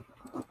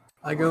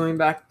 I'm going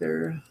back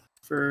there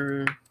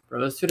for... Bro,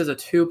 this dude has a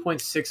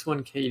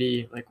 2.61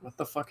 KD. Like, what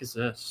the fuck is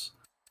this?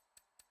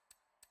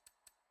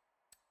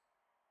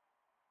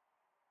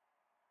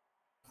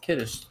 Kid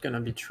is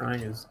gonna be trying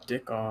his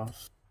dick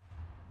off.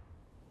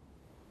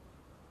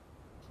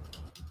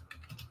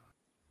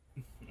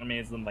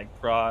 Amazing, like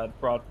Prod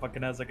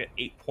fucking has like an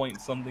 8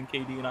 point something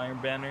KD in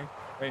Iron Banner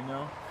right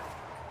now.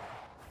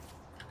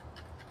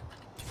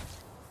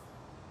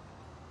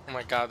 Oh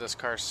my god, this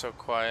car's so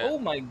quiet. Oh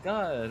my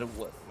god,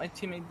 what? My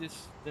teammate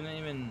just didn't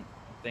even.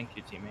 Thank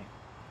you, teammate.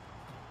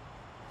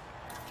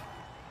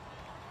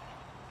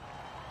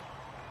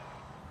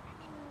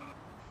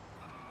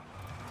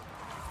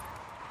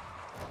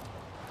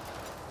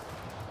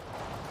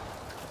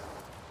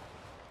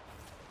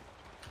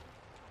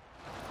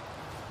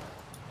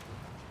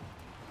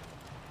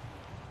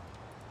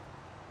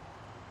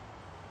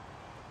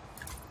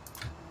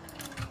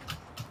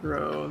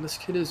 Bro, this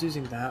kid is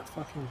using that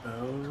fucking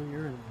bow.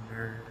 You're a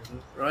nerd.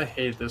 Bro, I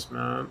hate this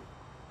map.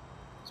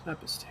 This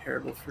map is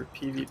terrible for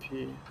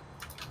PvP.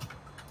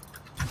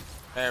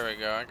 There we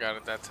go, I got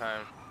it that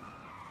time.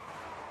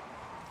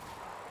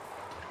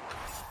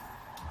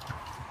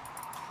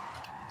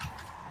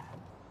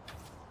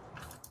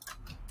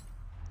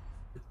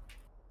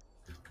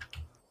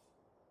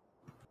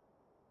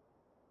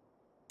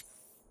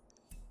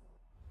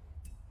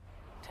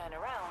 Turn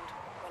around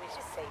when it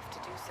is safe to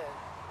do so.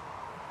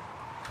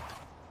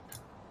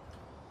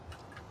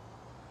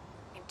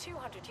 In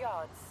 200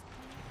 yards,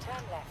 turn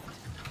left.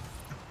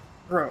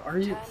 Bro, are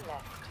you? Turn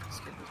left.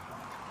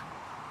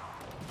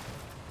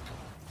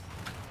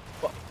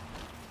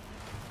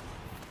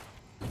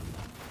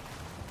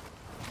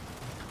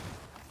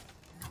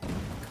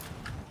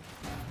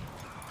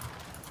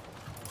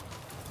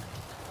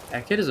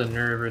 That kid is a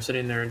nerd,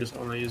 sitting there and just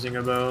only using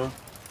a bow.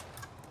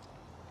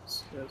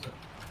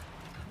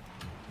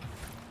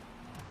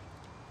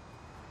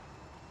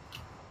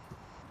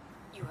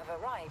 You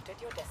have arrived at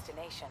your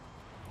destination.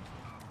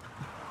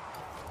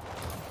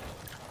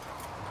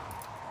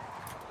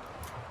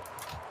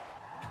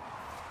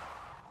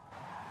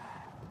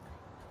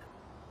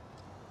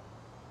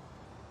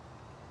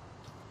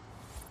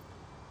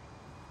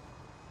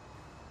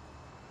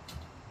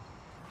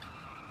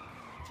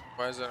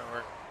 Why does that not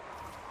work?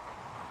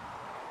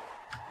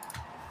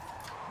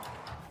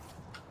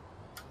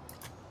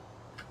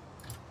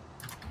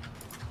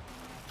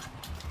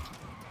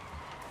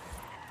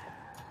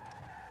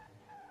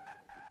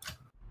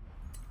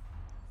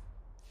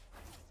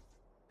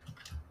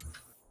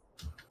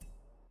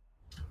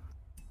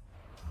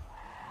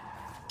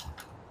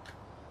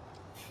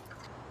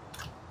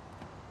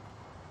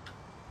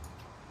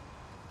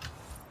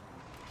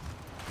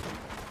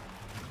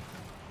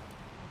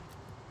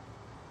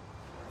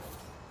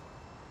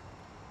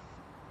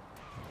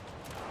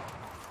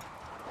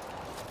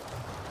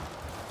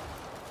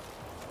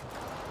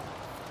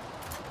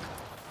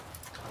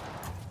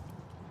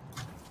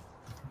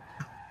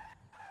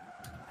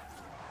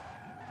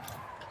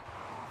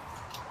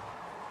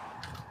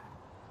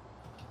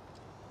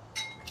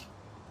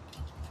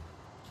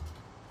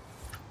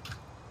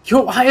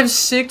 Yo, I have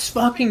 6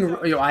 fucking.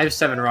 Yo, I have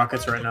 7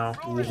 rockets right now.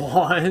 What?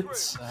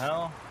 What the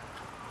hell?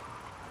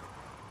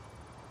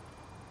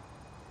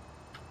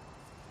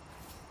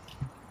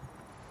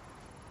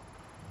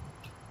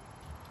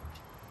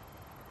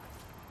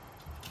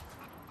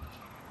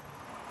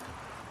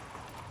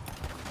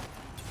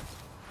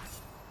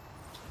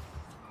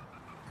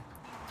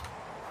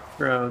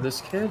 Bro, this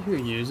kid who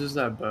uses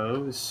that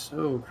bow is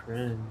so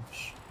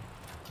cringe.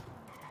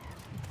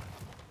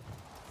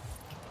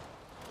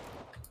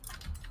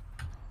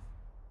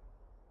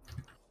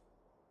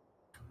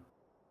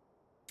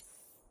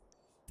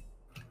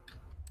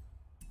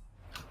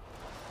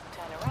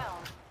 Turn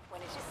around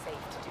when it is safe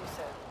to do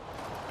so.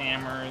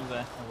 Hammers.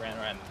 I ran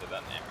right into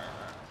that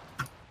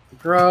hammer.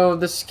 Bro,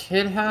 this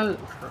kid has.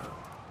 Bro.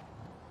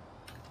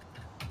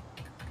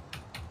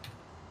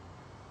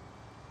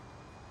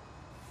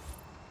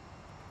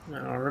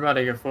 No, we're about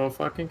to get full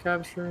fucking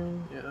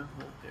capturing. Yeah,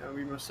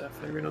 we most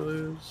definitely gonna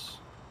lose.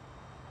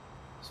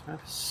 This map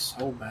is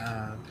so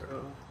bad,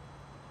 bro.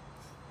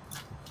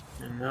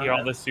 And now See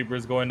all the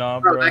supers going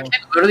on, bro, bro. that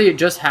kid literally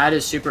just had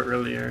his super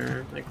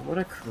earlier. Like, what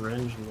a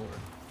cringe lord.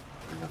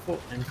 I got full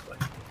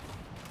intellect.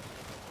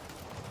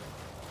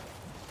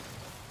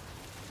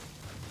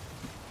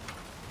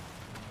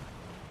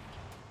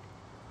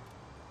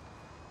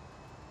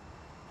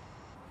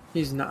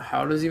 He's not.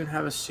 How does he even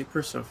have a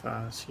super so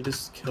fast? He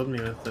just killed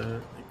me with it.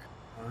 Like,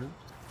 what?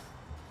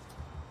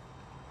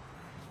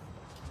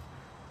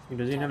 He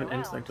doesn't even have an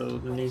intellect,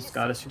 and he's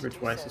got a super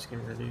twice this game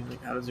already.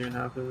 Like, how does it even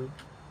happen?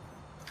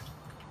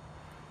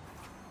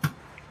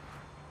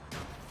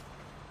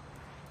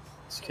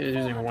 This kid is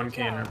using 1K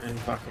and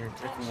fucking.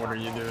 Like, what are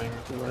you doing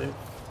with your life?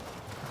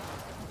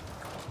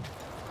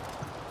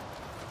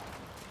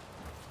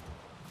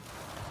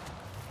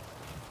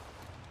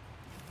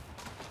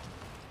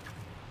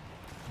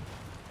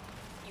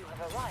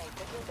 Arrived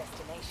at your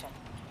destination.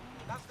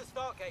 That's the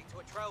start gate to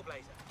a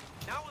trailblazer.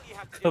 Now all you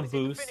have to do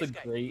Caboose, is the hit the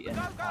finish great, gate.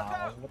 and Go,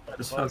 wow. go, What go. the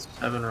Just fuck? found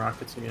 7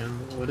 rockets again.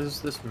 What is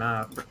this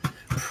map?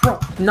 Bro,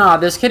 nah,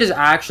 this kid is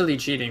actually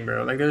cheating,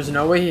 bro. Like, there's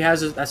no way he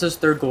has his, that's his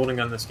 3rd golden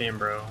gun this game,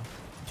 bro.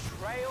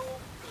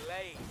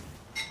 Trailblaze.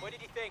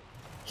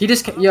 He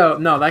just yo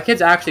no, that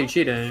kid's actually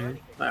cheating.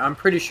 Like, I'm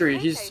pretty sure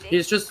he's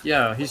just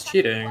yeah, he's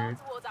cheating.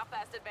 Towards our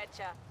first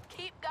adventure.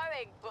 Keep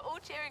going. We're all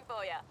cheering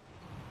for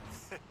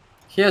you.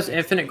 He has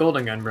infinite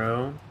golden gun,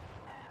 bro.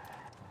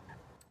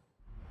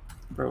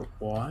 Bro,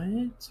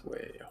 what?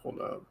 Wait, hold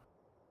up.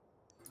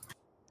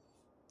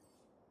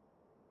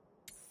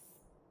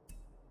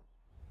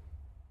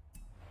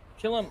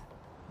 Kill him.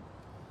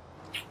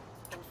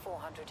 In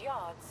 400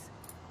 yards,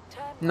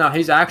 turn No,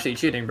 he's actually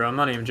cheating, bro. I'm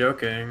not even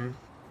joking.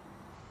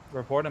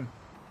 Report him.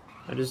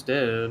 I just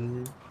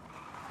did.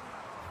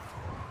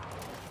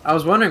 I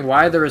was wondering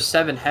why there was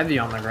 7 heavy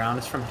on the ground.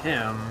 It's from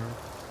him.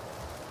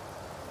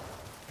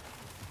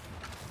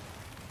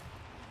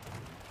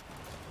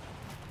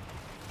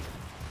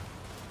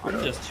 I'm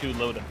just too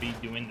low to be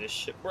doing this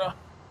shit, bro.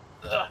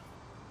 Ugh.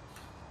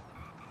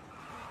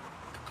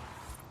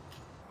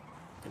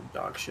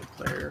 Dog shit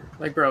player.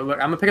 Like, bro, look,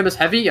 I'm gonna pick up this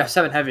heavy. Yeah,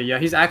 7 heavy. Yeah,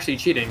 he's actually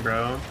cheating,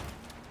 bro.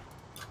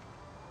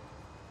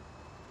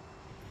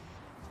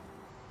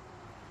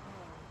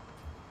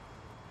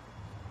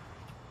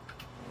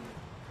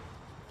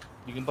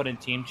 You can put in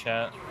team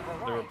chat.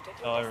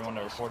 Tell everyone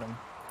to report him.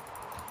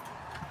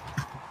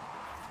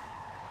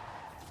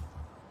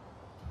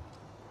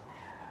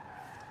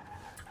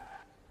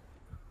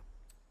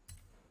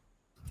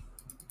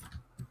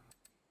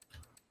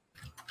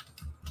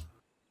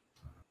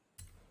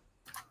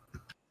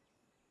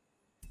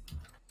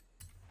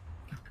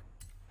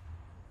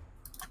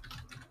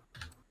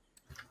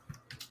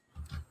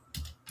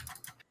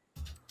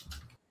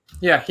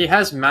 Yeah, he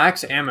has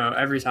max ammo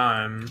every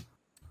time.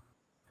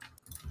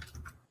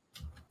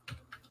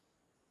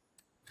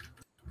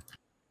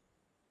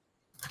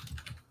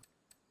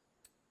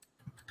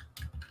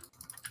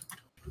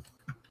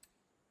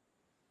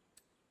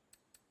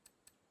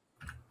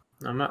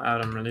 I'm gonna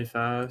add him really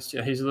fast.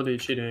 Yeah, he's literally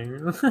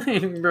cheating.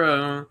 Like,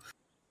 bro.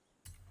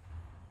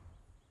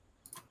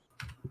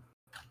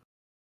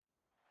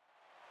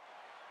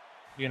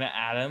 You're gonna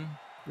add him?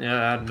 Yeah,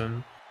 I added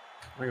him.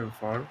 I don't give a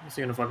fuck. What's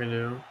he gonna fucking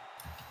do?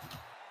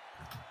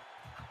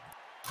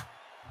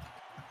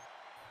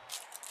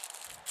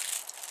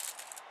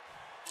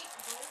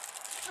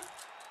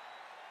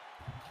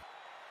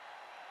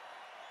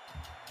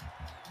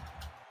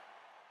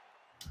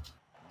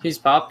 He's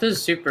popped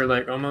his super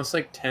like almost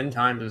like 10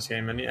 times this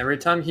game, and every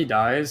time he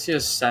dies, he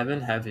has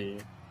 7 heavy.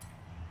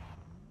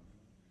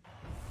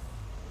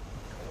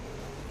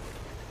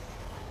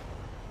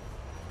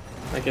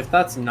 Like, if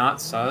that's not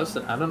sus,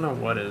 then I don't know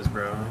what is,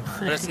 bro.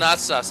 But it's not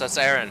sus, that's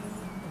Aaron.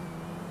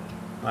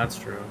 That's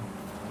true.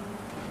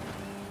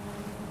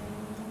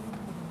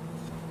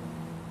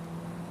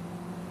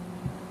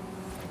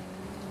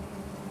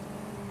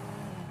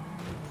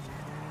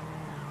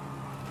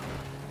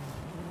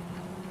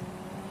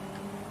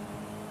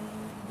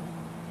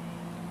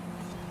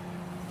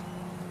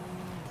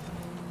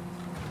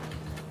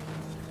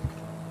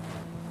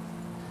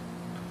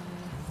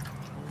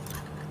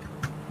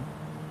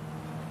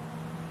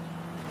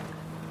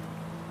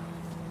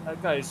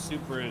 That guy is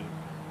super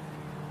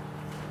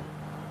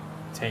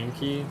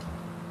tanky.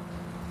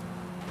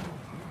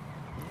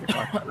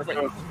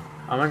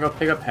 I'm gonna go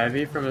pick up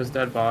heavy from his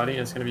dead body,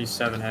 and it's gonna be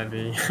 7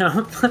 heavy.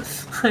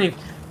 Like,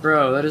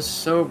 bro, that is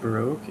so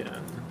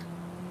broken.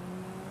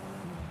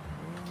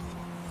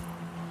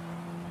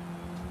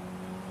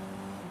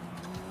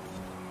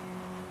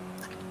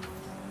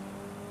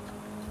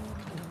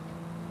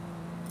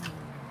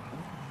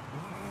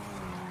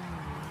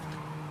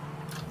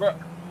 bro.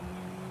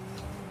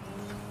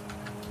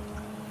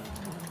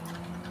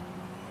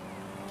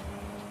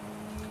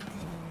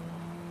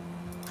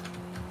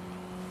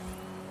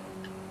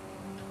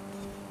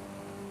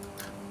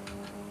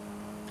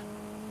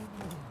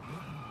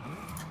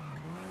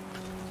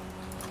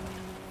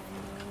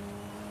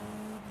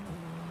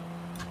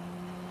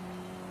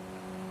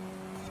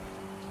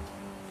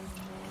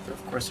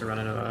 Of course they're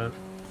running into that.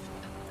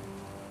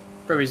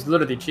 Bro, he's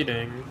literally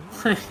cheating.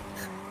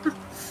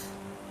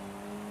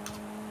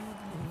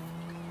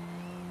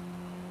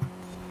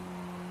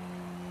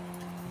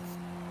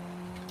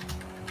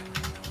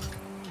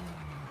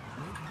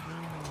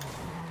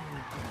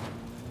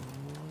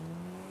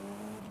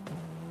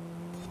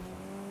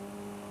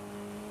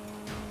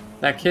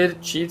 That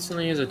kid cheats and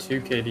he has a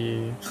 2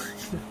 KD.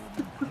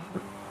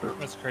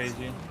 That's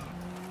crazy.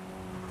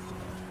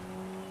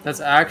 That's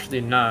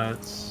actually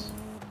nuts.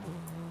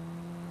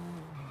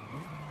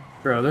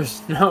 Bro,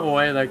 there's no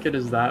way that kid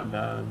is that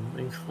bad.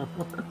 Like,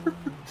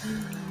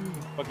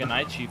 Fucking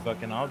I cheat,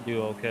 fucking I'll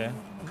do okay.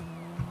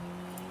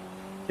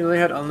 he literally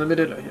had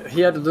unlimited. He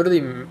had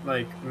literally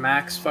like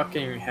max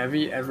fucking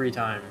heavy every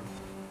time.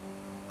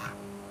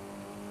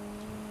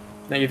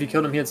 Like if you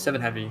killed him, he had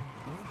 7 heavy.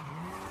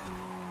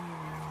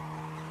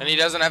 And he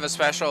doesn't have a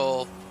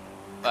special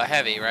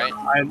heavy, right?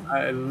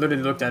 I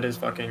literally looked at his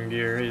fucking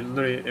gear. He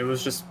literally, it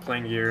was just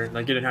plain gear.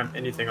 Like he didn't have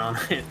anything on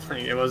it.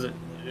 Like it wasn't.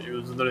 It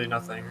was literally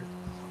nothing.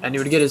 And he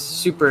would get his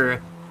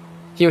super.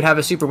 He would have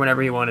a super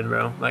whenever he wanted,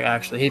 bro. Like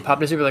actually, he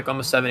popped his super like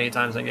almost 7-8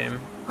 times that game,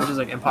 which is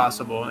like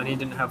impossible. And he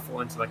didn't have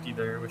full intellect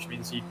either, which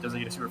means he doesn't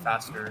get a super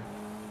faster.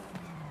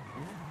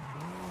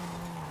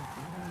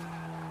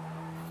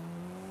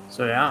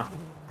 So yeah.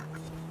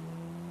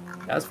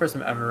 That's the first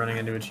time ever running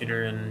into a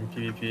cheater in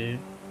PvP.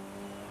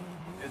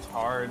 It's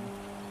hard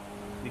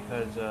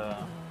because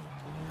of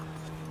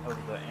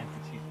the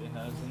anti-cheat it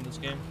has in this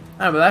game.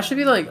 But that should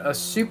be like a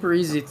super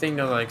easy thing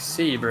to like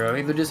see, bro.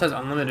 He just has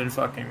unlimited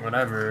fucking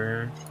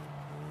whatever.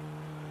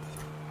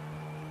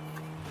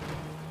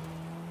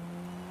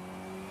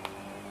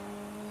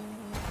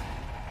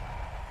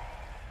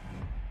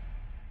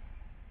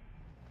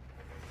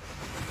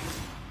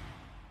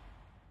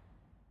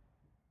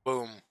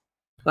 Boom.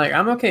 Like,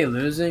 I'm okay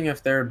losing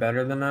if they're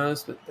better than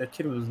us, but that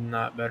kid was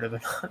not better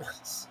than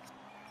us.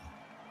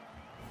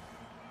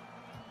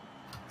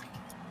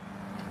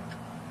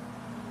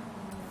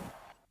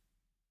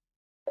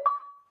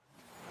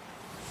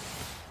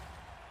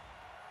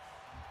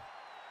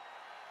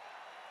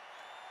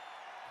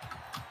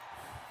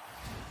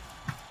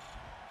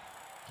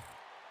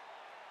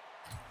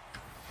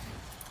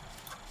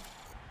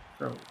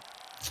 Bro.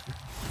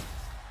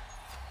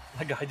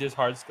 That guy just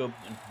hard scoped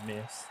and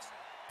missed.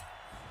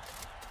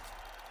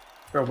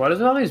 Bro, what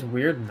is all these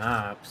weird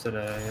maps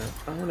today?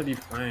 I don't want to be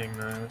playing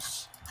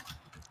this.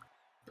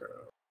 Bro.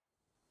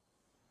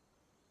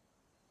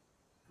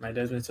 My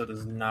Desmond still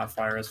does not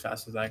fire as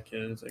fast as that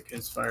kid's. Like,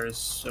 his fire is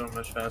so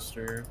much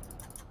faster.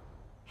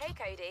 Hey,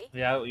 Cody.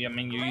 Yeah, I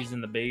mean, you're using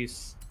the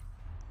base.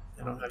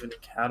 I don't have any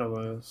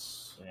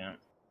catalysts. Yeah.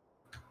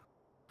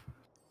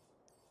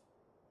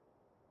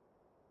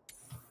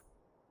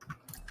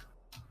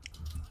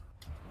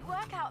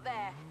 Work out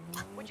there.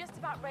 We're just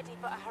about ready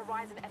for a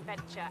Horizon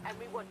adventure, and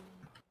we want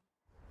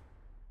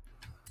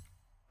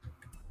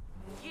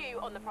you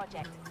on the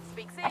project.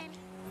 Speak soon.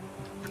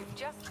 You've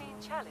just been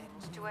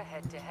challenged to a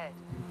head-to-head.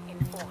 In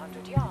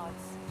 400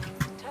 yards,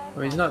 turn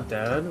Oh, he's not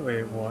dead?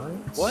 Wait, what?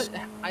 What?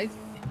 I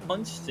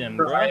punched him,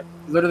 Bro, bro.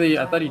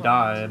 I thought he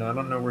died. I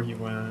don't know where he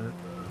went.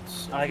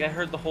 Like, I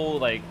heard the whole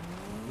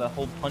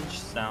punch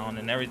sound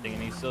and everything,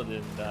 and he still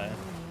didn't die.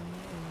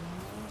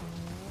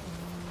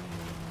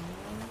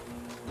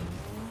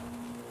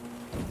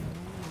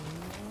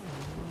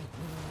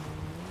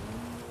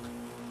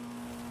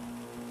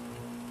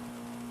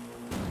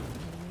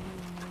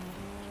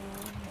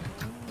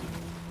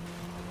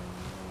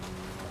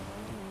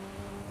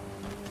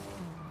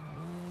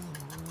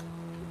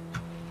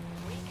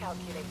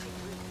 Recalculating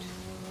route.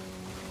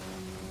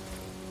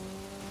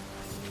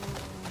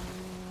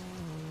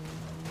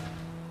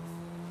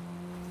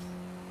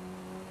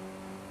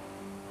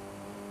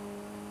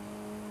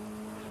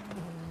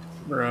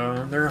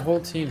 Bro, their whole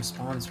team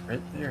spawns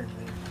right there,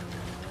 man.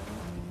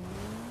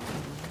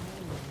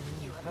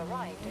 You have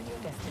arrived at your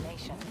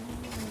destination.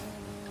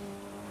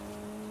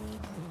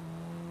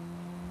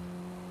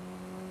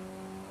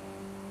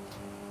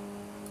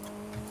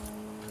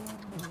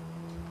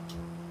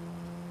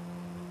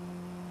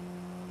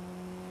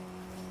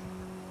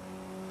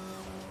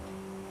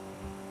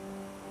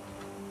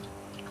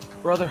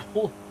 Brother,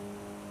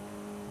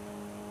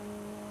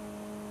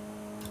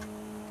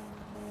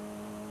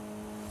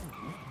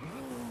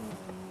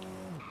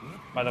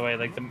 by the way,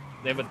 like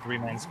they have a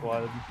 3-man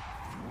squad.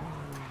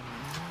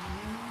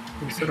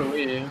 So do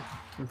we.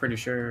 I'm pretty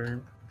sure.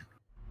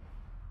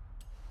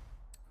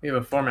 We have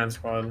a 4-man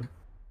squad.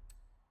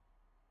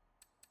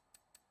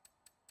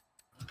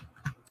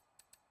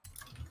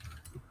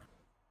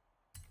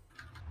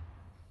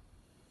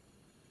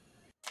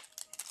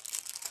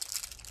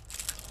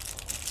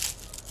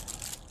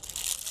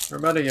 We're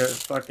about to get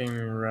fucking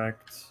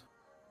wrecked.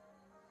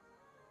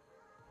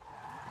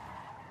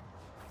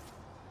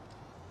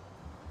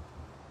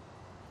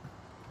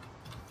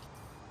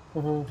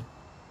 Oh,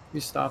 we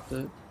stopped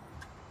it.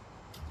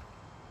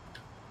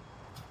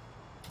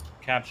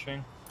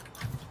 Capturing.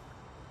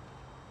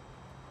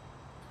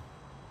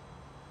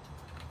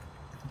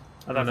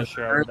 I thought for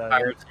sure I would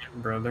die.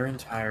 Bro, their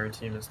entire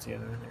team is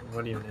together. Like,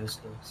 what even is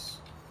this?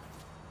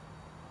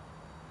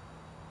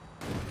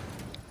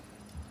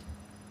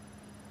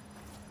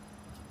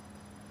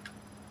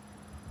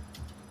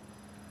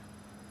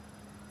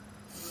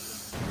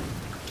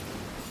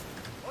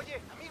 Oye,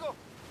 amigo.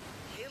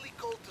 Haley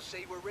called to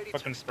say we're ready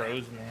Fucking to expand.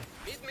 froze me.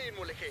 Meet me in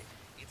Mulegé.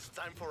 It's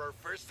time for our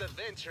first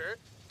adventure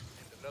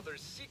and another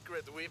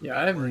secret we've Yeah,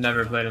 I've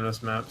never played in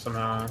this map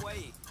somehow.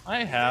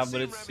 I have,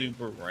 but it's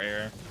super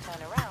rare.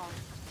 Turn around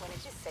when it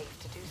is safe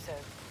to do so.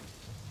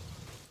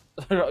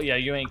 Oh, yeah,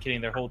 you ain't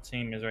kidding. Their whole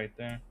team is right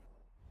there.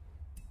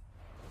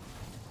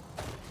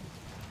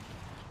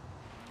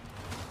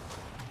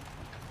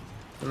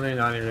 I'm really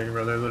not even,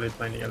 bro. They're literally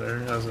playing together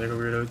as like a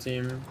weirdo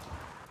team.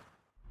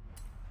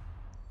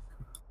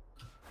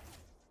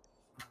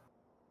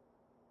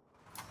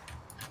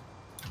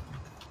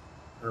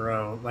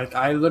 Bro, like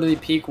I literally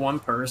peek one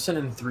person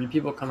and 3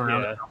 people come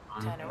around. Yeah.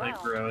 And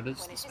like, bro,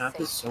 this map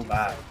is so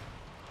bad.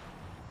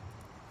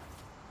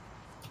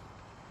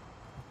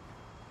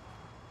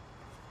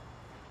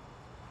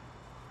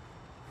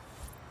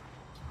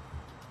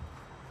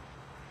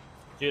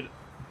 Dude,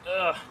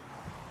 ugh.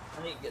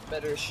 I need to get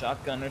better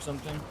shotgun or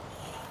something.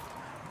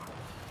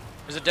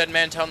 Is a dead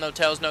man tell no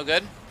tales no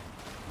good?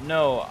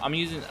 No, I'm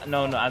using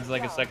no as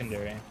like a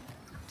secondary.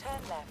 Turn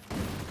left.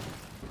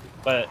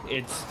 but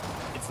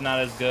it's not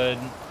as good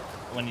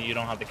when you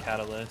don't have the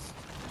catalyst.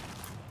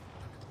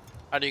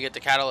 How do you get the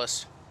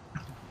catalyst?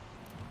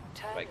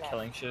 By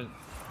killing shit.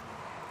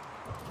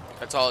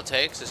 That's all it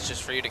takes? It's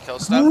just for you to kill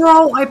stuff?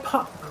 Bro,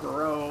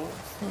 Bro.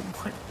 Oh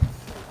my.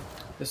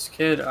 This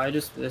kid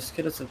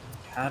has a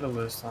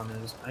catalyst on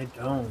his. I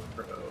don't,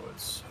 bro.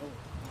 It's so.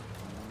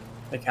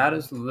 The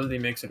catalyst literally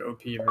makes it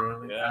OP, bro.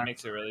 Like, Yeah, it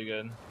makes it really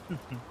good.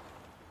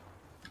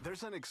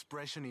 There's an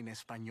expression in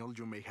Espanol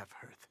you may have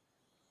heard.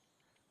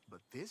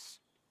 But this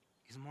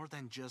is more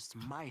than just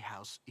my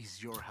house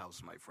is your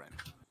house, my friend.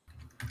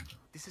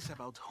 This is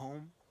about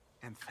home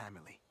and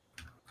family.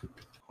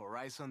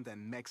 Horizon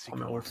and Mexico.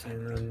 I'm ulting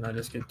and then I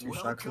just get 2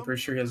 shots. I'm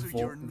pretty sure he has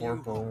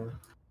Vorpal.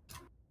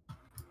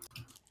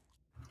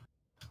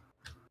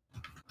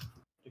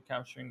 They're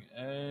capturing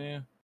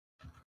A.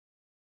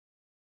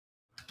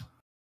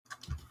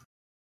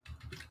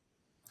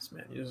 This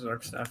man uses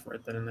Arc Staff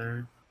right then and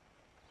there.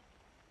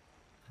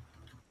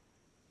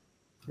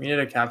 We need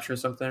to capture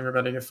something. We're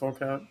about to get full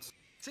capped.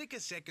 Take a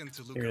second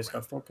to look You just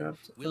got full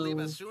capped. We'll leave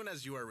as soon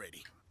as you are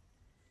ready.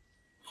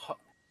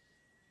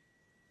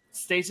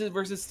 Stasis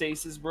versus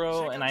stasis,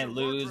 bro, and I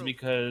lose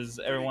because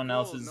everyone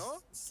else's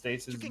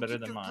stasis is better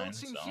than mine.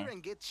 So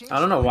I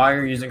don't know why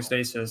you're using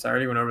stasis. I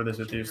already went over this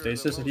with you.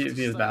 Stasis, if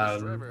he is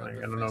bad, like,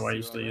 I don't know why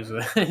you still use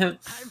it. I'm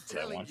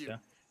telling you,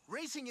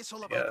 racing is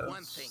all about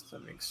one thing.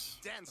 That makes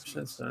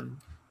sense then.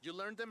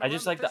 I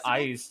just like the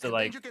ice,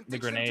 the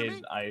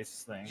grenade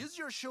ice thing.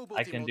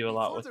 I can do a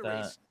lot with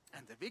that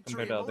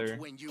compared to other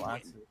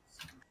classes.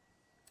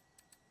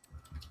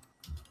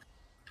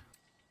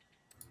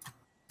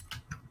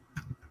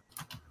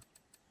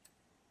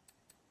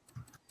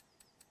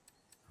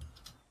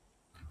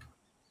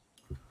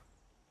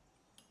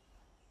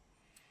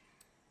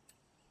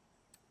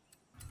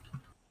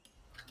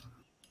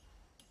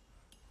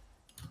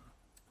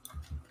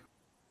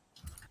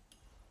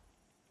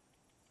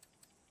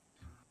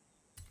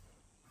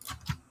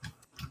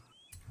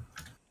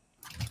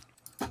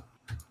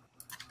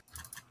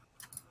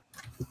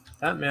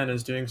 That man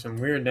is doing some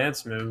weird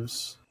dance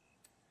moves.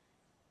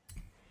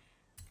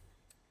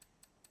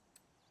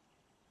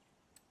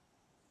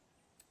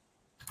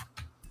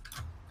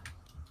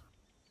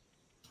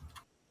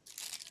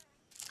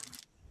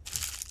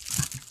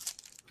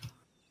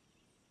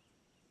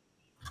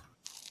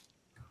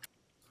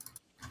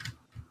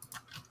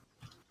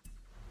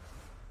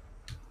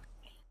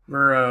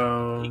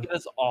 Bro. He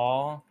does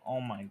all.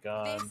 Oh my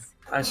god.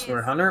 I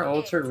swear, Hunter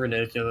ults are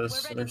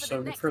ridiculous. They're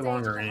so good for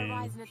long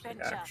range, like,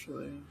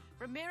 actually.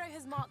 Ramiro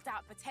has marked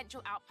out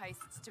potential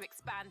outposts to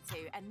expand to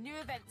and new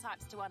event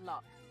types to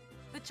unlock.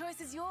 The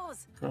choice is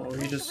yours. Oh, Where we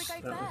shall just.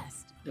 we go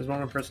first? There's one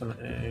more person on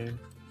A.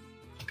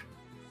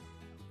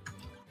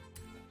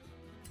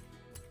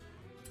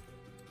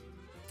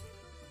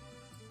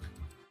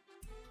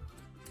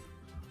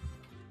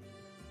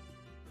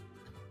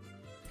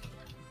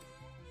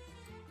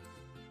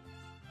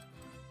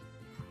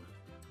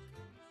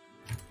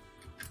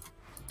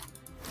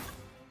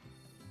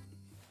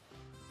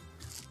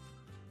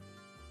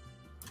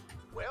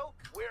 Well,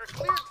 we're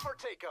cleared for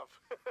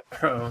takeoff.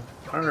 Bro,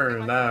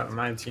 Hunter, that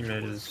my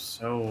teammate is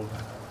so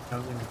bad. How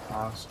is it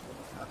possible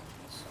to have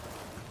this?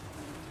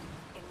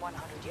 In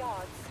 100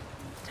 yards,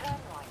 turn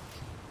right.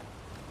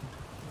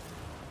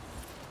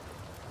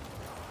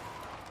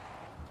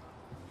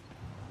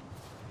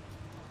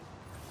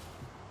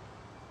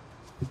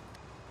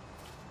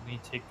 We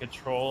take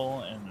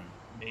control and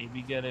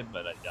maybe get it,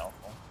 but I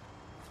doubtful.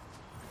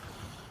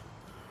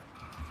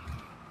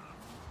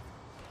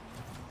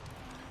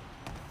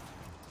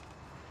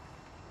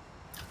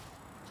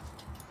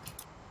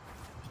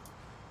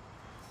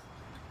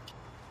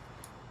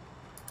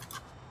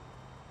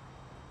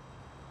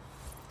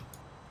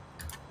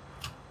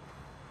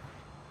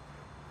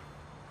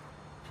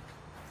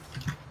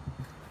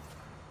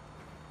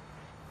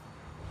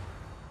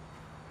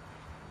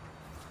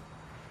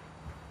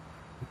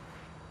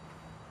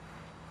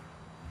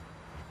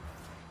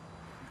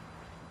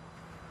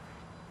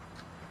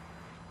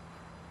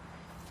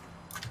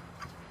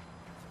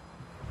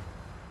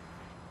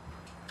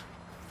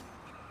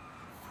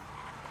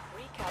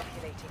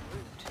 Recalculating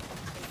route.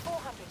 In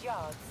 400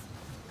 yards,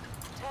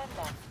 turn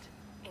left.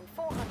 In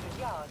 400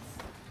 yards,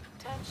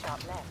 turn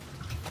sharp left.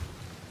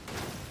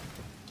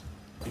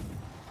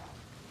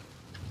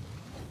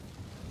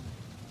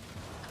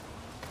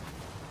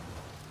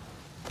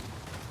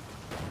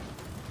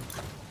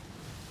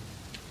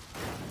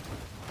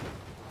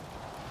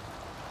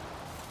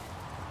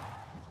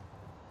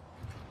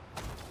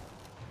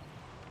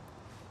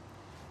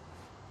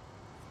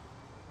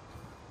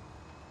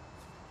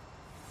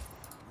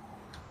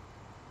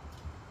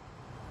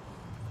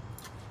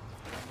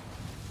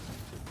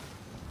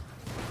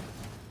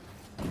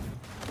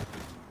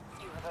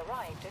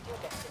 Arrived at your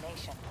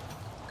destination.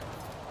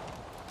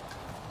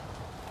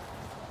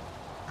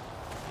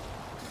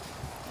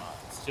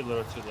 It's too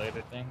little too late,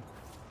 I think.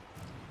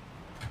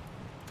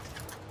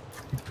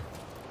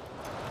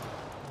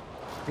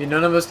 I mean,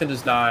 none of us can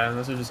just die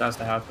unless it just has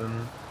to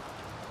happen.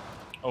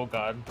 Oh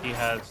god, he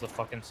has the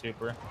fucking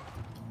super.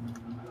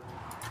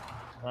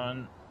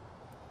 Run.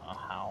 Oh,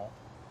 how?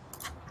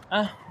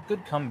 Ah,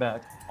 good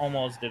comeback.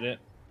 Almost did it.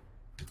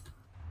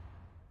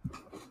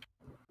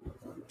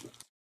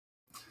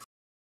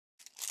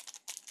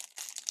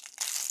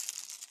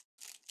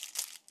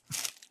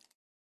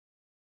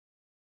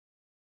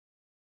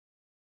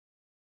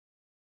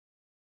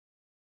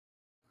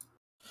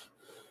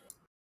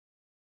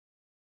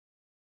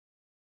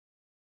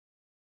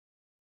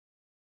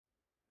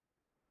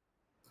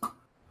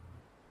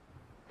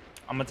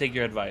 I'm gonna take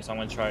your advice. I'm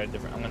gonna try a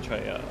different. I'm gonna try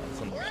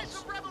something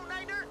else. Bravo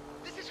Niner!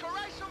 This is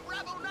Horizon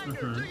Bravo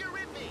Niner! Do you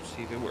read me?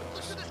 See if it Look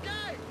works. to the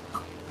sky!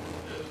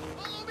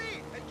 Follow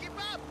me and keep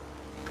up!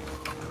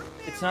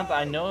 It's not that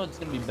I know it's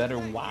gonna be better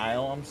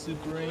while I'm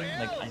supering.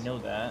 Like I know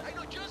that. I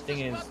know just Thing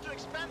the is, spot to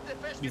expand the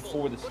festival,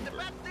 before the but the super,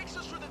 path takes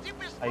us through the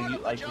deepest part of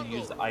the I could jungle.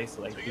 use the ice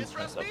to like Do you boost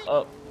trust myself me?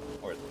 up,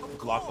 or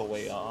block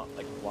away off,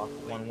 like block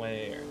one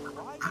way, or.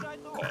 Why did I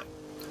not?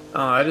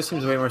 It just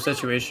seems way more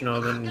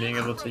situational than being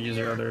able to use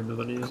your other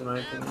abilities, in my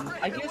opinion.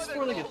 I guess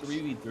for like a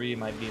 3v3 it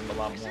might be a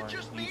lot more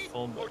useful,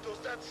 Or but does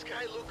that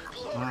sky look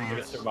for a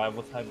glorious?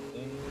 survival type of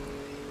thing,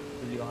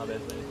 because you don't have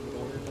as many people to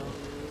worry about.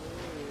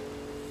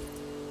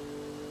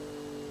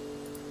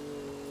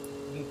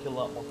 You can kill a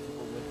lot more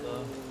people with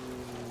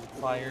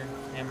fire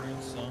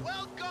hammers, so.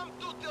 Welcome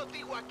to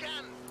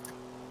Teotihuacan!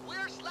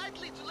 We're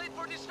slightly too late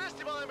for this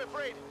festival, I'm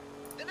afraid.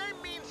 The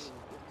name means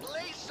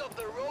place of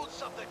the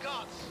roads of the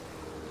gods.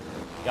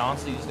 Yeah,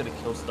 honestly, you just gotta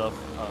kill stuff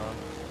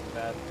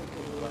bad.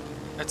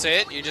 That's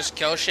it? You just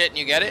kill shit and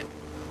you get it?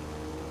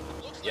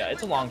 Yeah,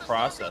 it's a long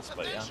process,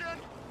 but yeah.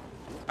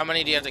 How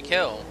many do you have to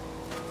kill?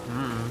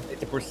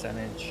 It's a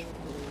percentage.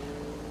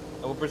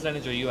 What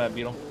percentage are you at,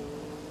 Beetle?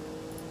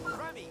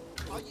 Rami,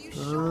 are you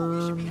sure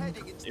we should be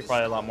heading into You're this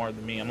probably a lot more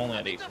than me. I'm only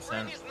at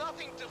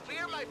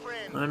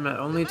 8%. I'm at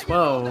only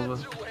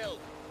 12.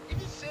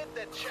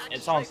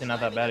 It's honestly not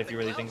that bad if you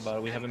really think about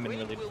it. We haven't been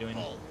really doing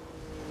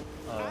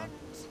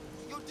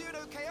You're doing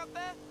okay up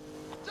there?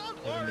 Don't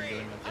haven't been worry,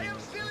 doing I am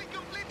much still in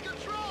complete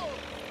control.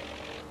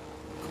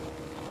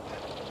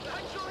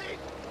 Actually,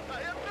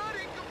 I am not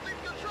in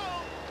complete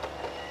control.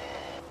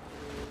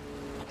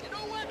 You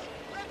know what?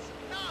 Let's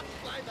not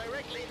fly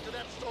directly into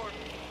that storm.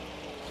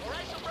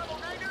 Horizon Bravo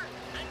Niner,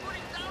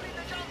 anchoring down in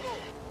the jungle.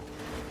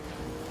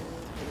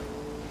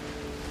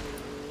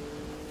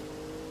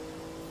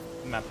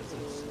 What map is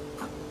this?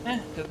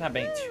 This map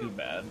ain't too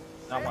bad.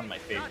 Not one of my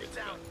favorites.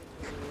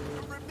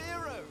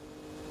 Ramiro,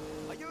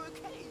 are you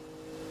okay?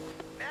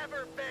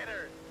 Never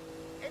better.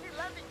 Any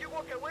landing you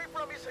walk away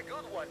from is a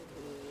good one.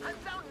 I'm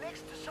down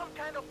next to some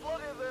kind of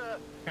flooded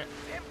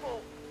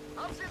temple.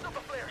 I'll send up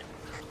a flare.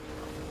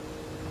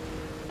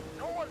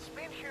 No one's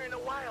been here in a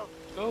while.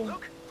 Oh.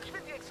 Look,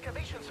 even the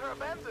excavations are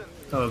abandoned.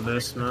 Oh,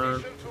 this, man.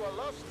 Expedition to a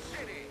lost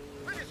city,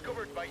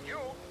 rediscovered by you,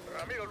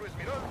 Ramiro Luis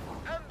Miron,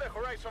 and the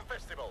Horizon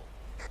Festival.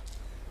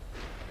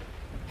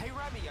 Hey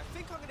Rami, I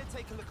think I'm gonna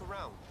take a look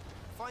around.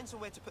 Find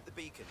somewhere to put the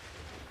beacon.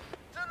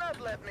 Do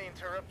not let me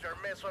interrupt your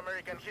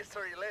Mesoamerican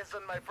history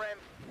lesson, my friend.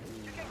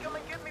 You can come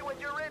and get me when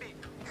you're ready.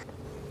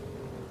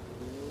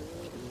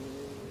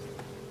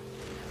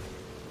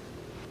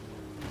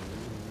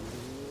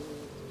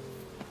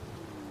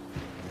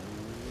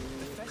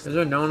 Is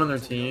there no one on their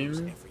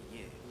team?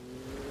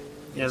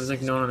 Yeah, there's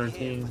like no one on their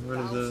team. What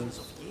is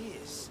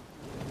this?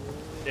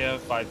 They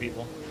have 5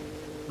 people.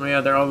 Oh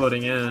yeah, they're all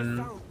loading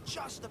in.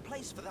 Just the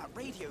place for that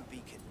radio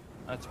beacon.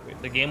 That's weird.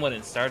 The game when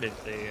it started,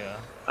 they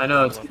I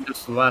know, it's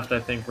just left, I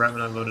think, right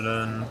when I loaded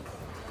in.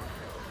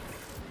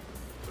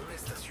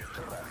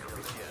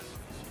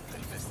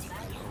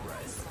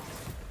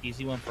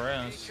 easy one for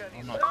us.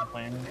 I'm not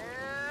complaining.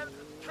 And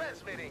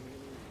transmitting.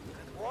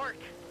 Good work.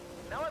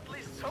 Now at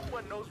least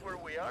someone knows where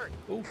we are.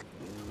 Ooh.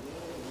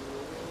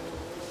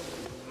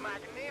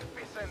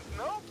 Magnificent,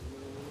 no?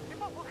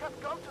 People would have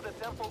come to the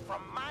temple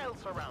from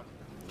miles around.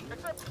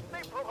 Except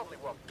they probably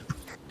won't.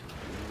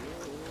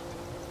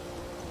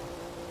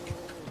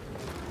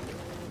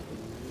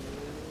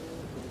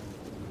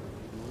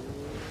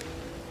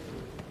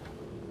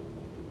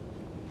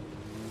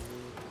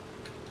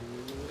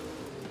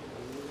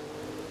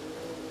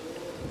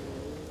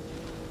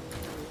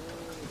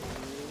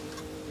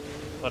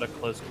 A lot of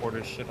close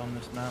quarters shit on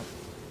this map.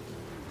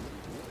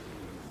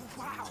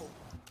 Wow.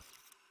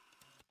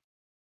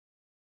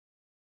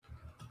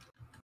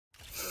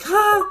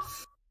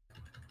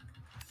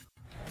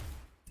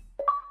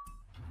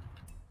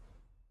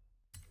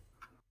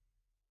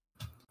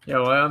 Yeah,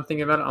 while I'm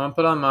thinking about it, I'm gonna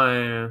put on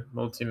my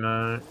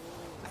multi-mat.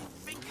 I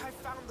think I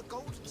found the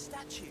golden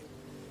statue.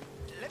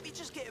 Let me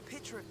just get a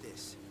picture of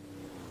this.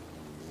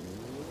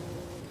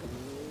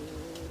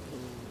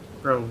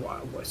 Bro,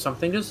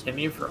 something just hit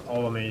me for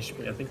all of my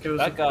HP. I think it was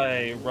That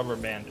guy rubber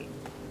banded.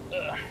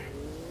 Ugh.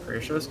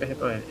 Pretty sure this got hit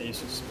by an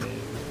ace of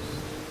spades.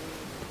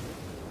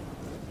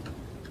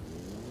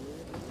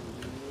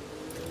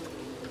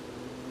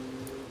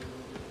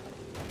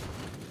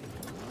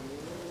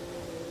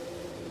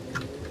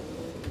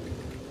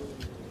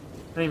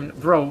 I mean,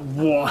 bro,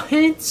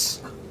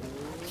 what?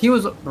 He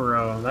was,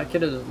 bro. That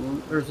kid is.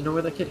 There's no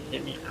way that kid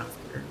hit me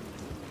after.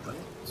 What?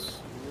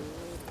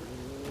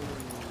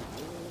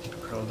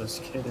 Bro, this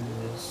kid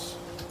is.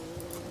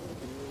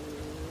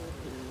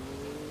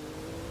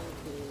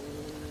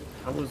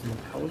 How was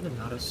it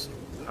not a?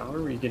 How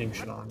are we getting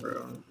shit on,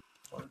 bro?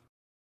 What?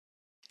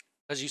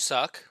 Because you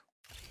suck.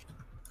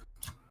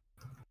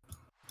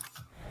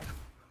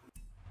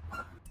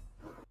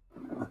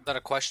 Is that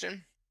a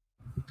question?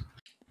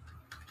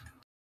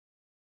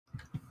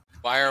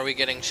 Why are we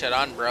getting shit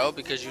on, bro?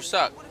 Because you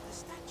suck. One of the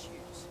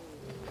statues.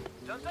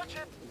 Don't touch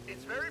it.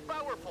 It's very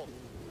powerful.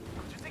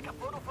 Could you take a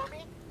photo for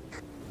me?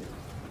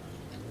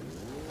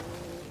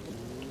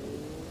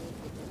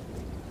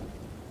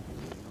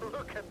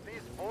 Look at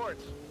these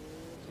boards.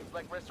 Seems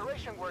like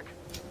restoration work.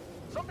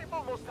 Some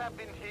people must have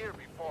been here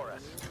before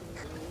us.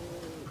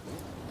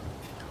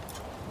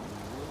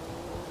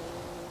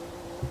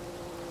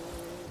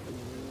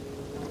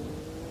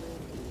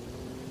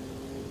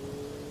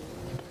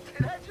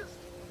 Did I just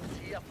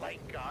see a flying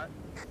car?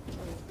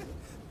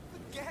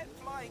 Forget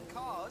flying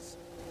cars.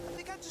 I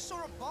think I just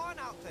saw a barn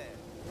out there.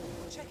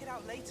 We'll check it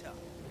out later.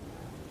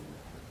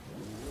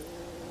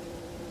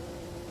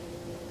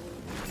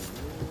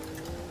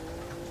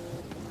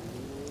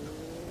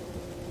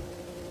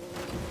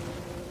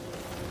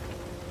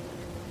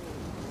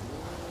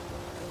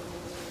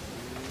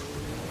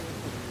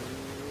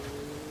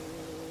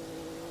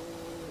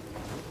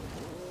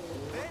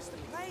 There's the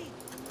plane.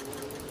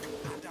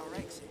 And our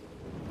exit.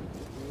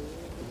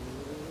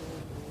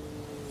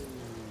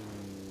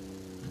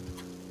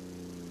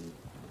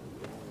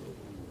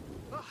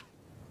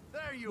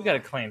 There you We gotta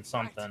are. claim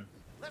something.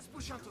 Let's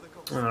push onto the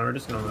coast. No, we're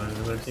just gonna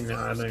let the team.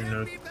 I don't even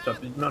know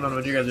stuff. Not know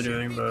what you guys are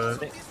doing,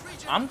 but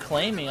I'm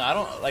claiming. I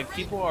don't like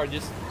people are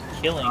just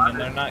killing and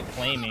they're not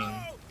claiming.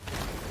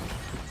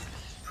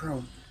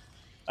 bro,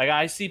 Like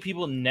I see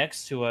people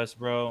next to us,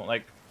 bro.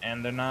 Like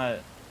and they're not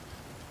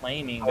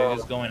claiming. They're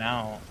just going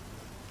out.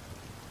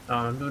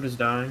 people just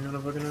dying. I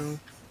don't fucking know.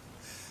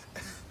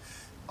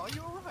 Are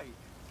you alright?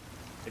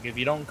 Like if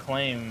you don't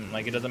claim,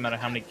 like it doesn't matter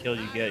how many kills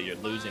you get, you're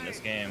losing this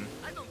game.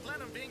 I don't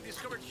plan on being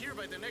discovered here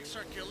by the next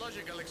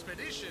archaeological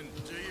expedition,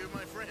 do you,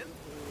 my friend?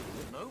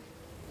 No.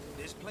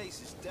 This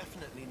place is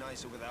definitely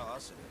nicer without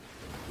us in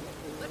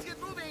it. Let's get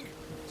moving!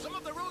 Some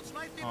of the roads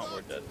might be Oh, blocked.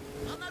 we're dead.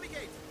 I'll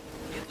navigate.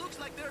 It looks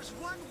like there's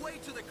one way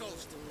to the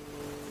coast.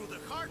 Through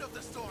the heart of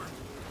the storm.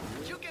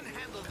 You can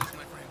handle this,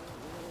 my friend.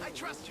 I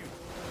trust you.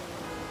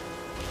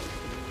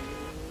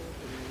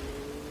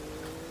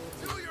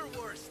 Do your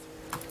worst.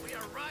 We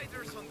are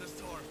riders on the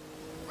storm.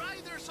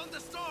 Riders on the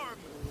storm!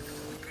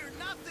 We fear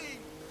nothing!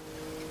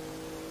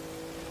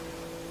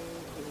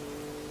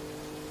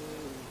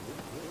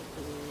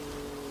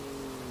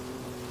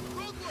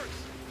 Roadworks!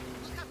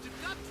 We'll have to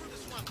cut through the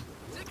swamp.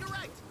 Take a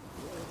right.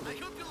 I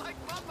hope you like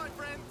mud, my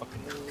friend.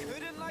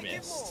 Couldn't like it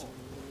Missed. more.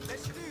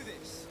 Let's do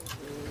this.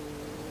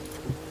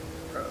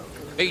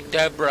 Hey,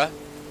 Deborah.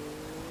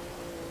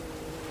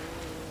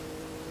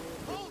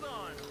 Hold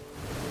on.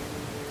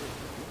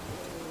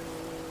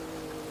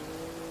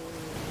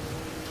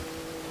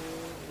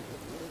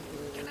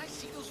 Can I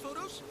see those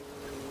photos?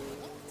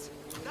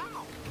 What?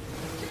 Now?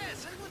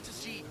 Yes, I want to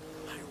see.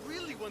 I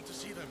really want to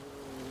see them.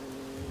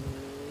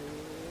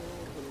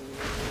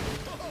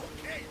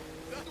 Okay,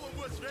 that one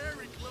was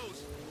very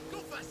close. Go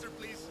faster,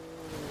 please.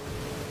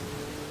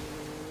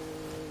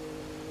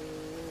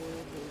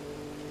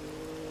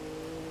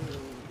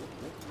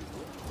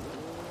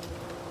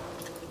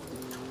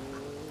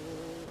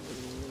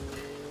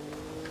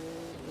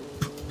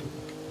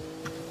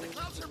 The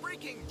clouds are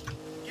breaking.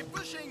 Keep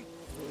pushing.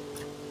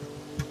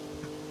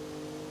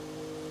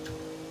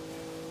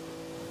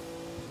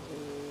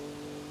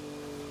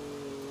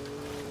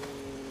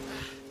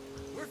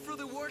 We're through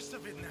the worst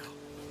of it now.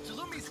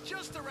 Tulum is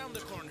just around the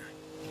corner.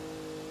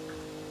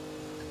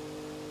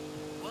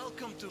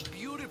 Welcome to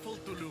beautiful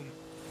Tulum.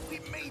 We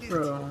made it.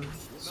 Bro, No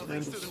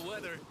thanks to Sanders. the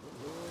weather.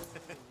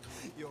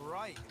 You're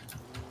right.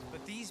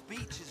 But these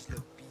beaches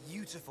look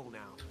beautiful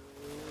now.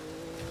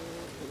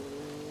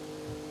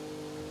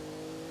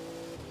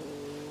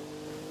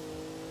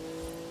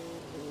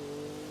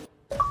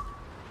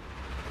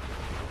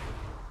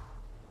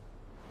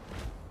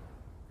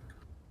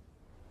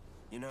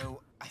 You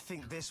know, I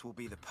think this will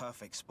be the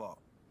perfect spot.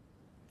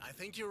 I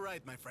think you're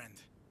right, my friend.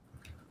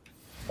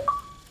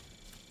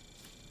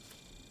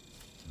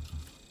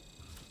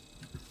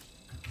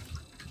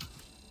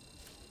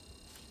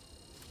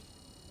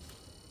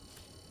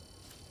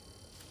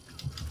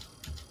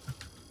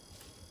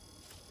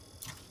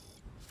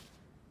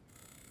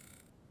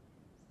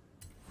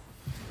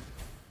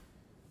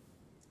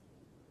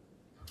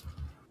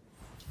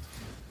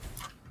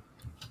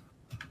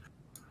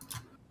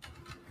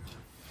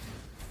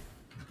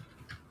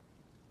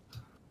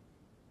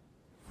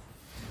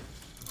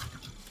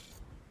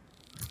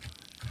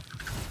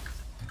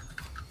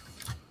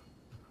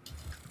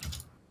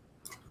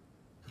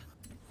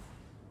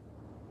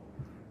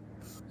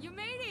 You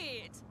made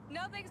it!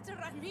 No thanks to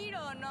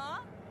Ramiro, no?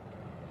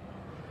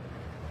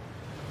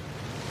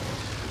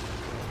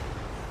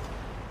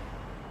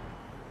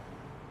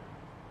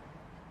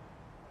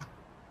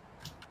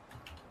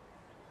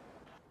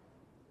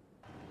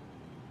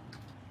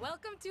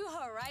 to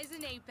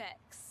Horizon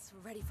Apex.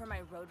 Ready for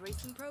my road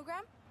racing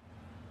program?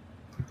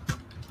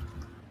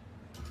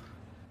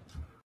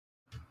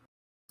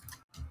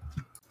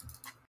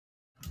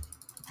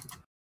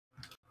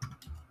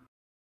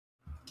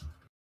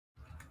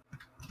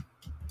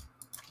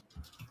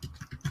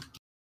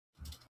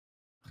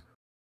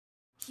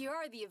 Here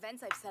are the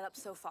events I've set up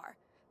so far.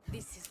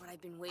 This is what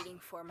I've been waiting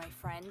for, my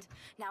friend.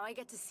 Now I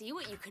get to see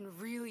what you can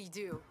really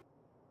do.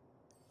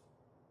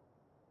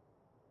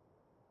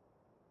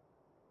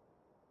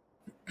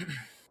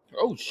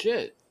 Oh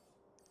shit!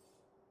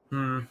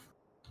 Hmm.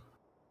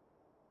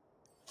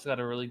 It's got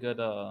a really good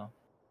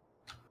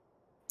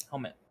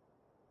helmet,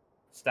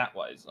 stat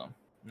wise though.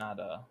 Not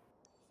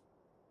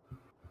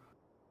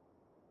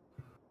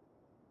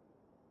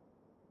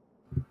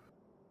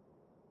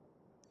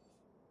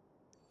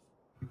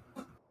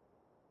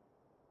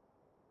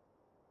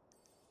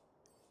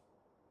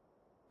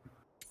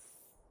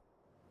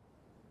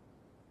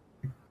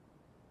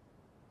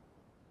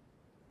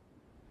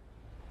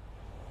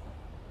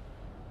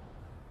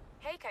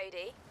Hey,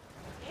 Cody.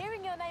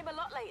 Hearing your name a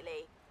lot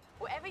lately.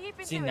 Whatever you've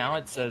been See, doing, now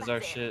it keep says at our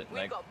it. shit We've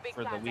like got big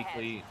for the plans ahead.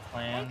 weekly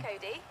plan. Hey,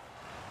 Cody.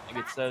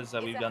 Like it says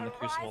that we've done the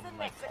Crucible Horizon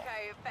Nightfall.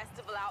 Mexico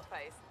Festival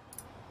Outpost.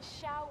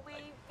 Shall we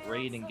build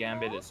Raid and some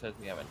Gambit, more? it says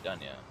we haven't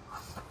done yet.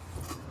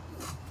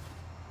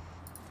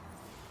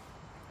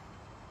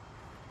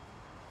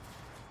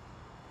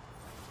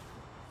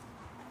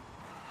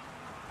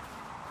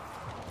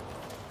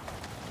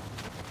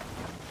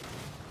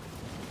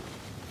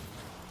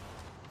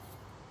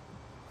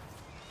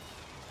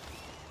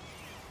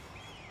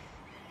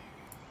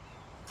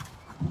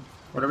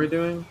 What are we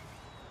doing?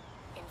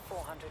 In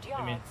 400 I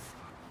mean, yards,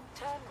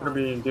 turn What are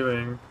right. we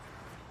doing?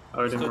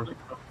 Oh, we didn't Still work.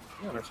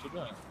 Yeah, we're still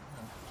doing it.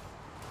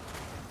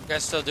 You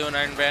guys still doing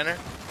Iron Banner?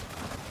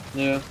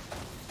 Yeah.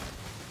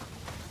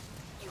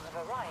 You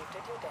have arrived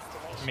at your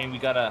destination. I mean, you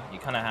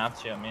kind of have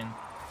to. I mean,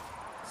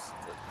 it's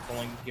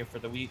only here for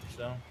the week,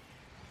 so.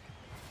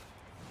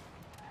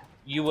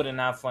 You wouldn't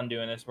have fun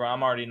doing this, bro.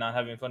 I'm already not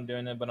having fun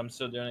doing it, but I'm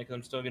still doing it because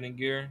I'm still getting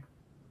gear.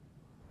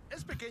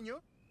 Es pequeño,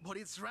 but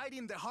it's right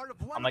in the heart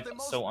of one I'm like of the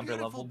most so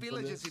beautiful underleveled for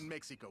villages this. in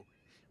Mexico.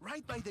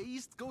 Right by the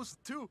East Coast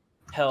too.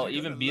 Hell, You're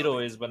even gonna Beetle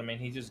love it. is, but I mean,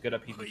 he's just good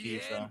at PvP, Muy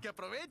so bien, que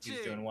he's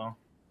aproveche. doing well.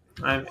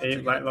 I'm What's 8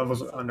 it light gonna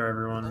levels go for? under All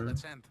everyone.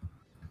 that's hand.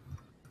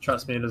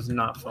 Trust me, it is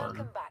not Welcome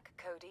fun. back,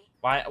 Cody.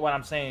 Why? What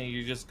I'm saying,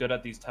 you're just good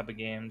at these type of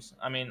games.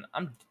 I mean,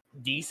 I'm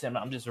decent, but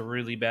I'm just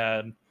really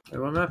bad. Wait,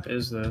 what map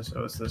is this?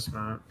 Oh, it's this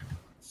map.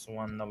 It's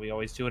one that we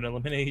always do in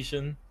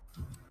elimination.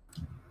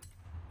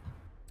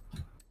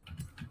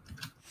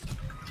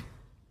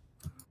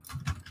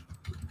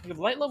 If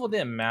light level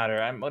didn't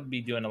matter, I would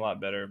be doing a lot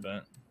better,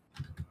 but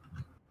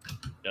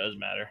it does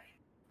matter.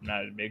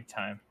 Not big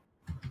time.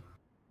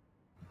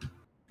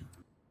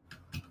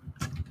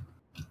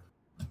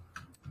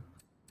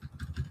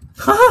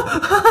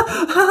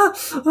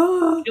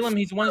 Kill him,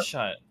 he's one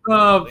shot.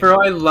 Oh, bro,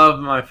 I love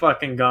my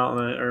fucking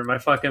gauntlet or my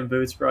fucking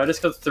boots, bro. I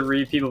just killed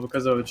 3 people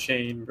because of a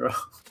chain, bro.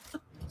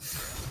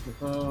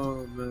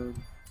 Oh, man.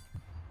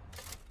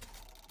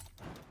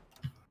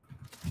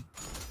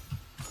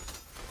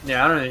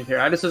 Yeah, I don't really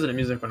care. I just listen to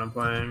music when I'm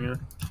playing.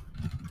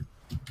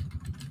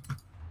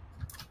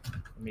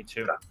 Me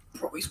too.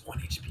 Bro, he's 1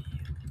 HP.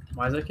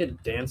 Why is that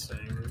kid dancing?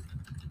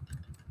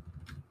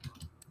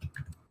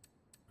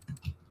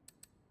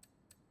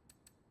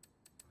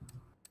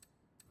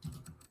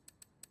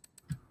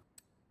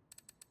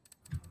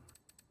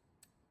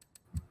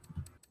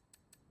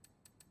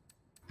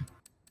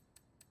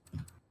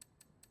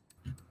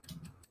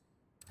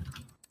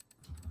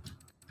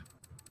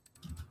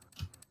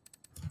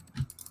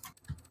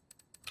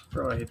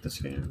 Bro, I hate this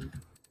game.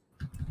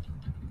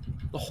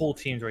 The whole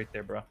team's right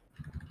there, bro.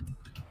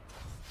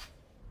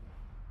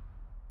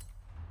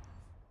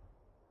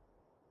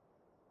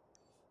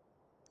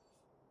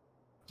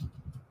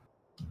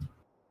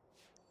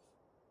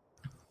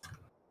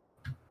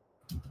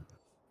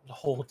 The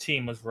whole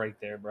team was right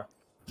there, bro.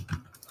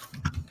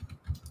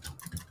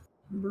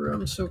 Bro,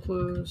 I'm so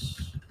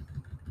close.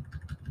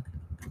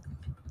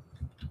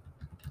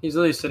 He's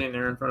literally sitting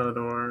there in front of the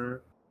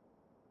door.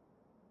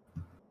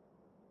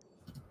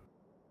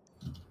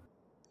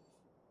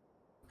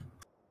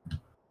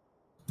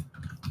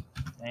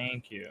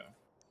 Thank you.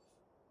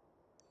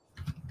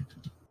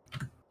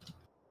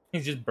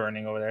 He's just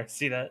burning over there.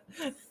 See that?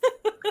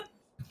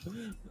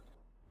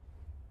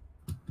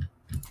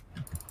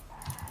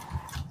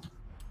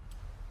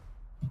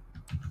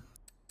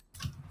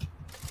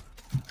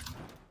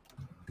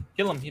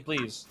 Kill him,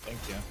 please. Thank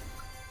you.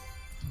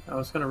 I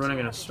was kind of running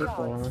in a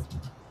circle.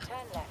 Turn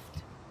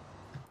left.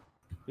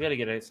 We gotta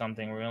get at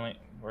something.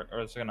 Or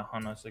it's gonna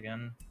hunt us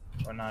again.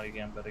 Or not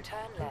again, but Turn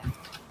left.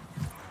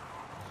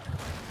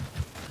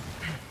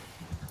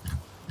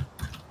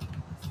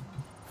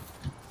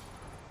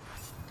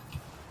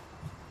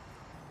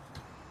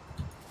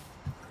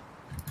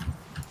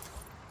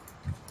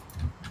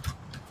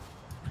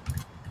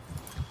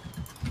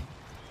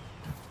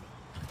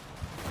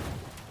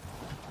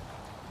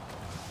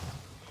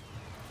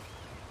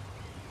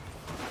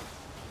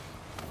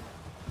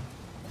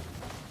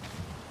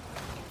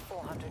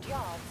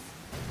 yards.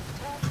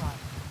 Turn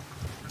right.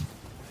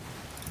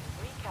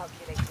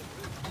 Recalculating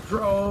route.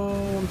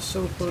 Bro, I'm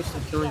so close to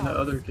killing the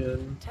other kid.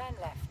 Turn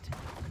left.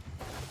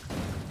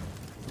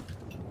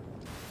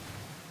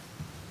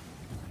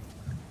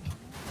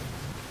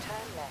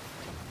 Turn left.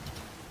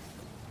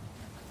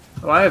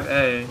 Oh, I have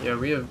A. Yeah,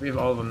 we have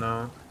all of them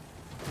now.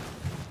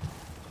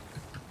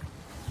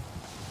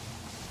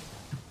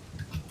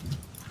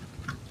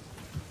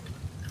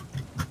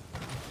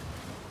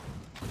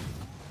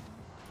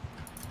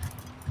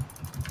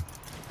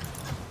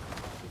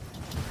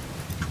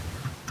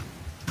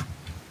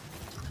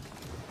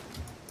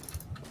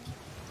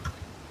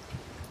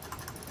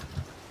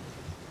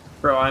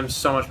 Bro, I'm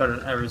so much better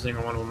than every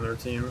single one of them on their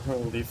team.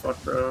 Holy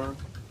fuck, bro.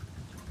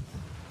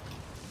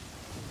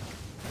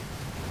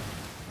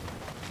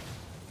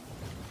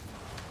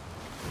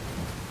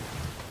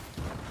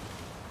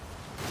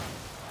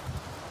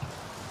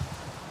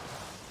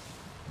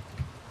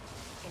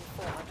 In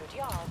 400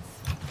 yards,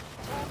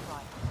 turn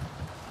right.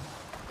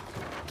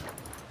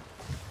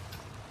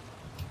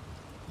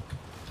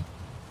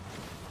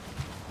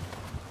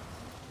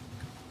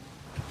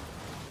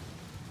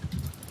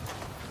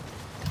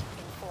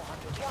 In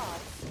 400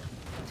 yards,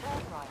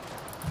 turn right.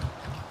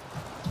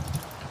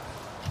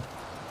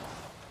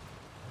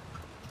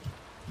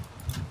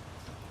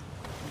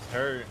 He's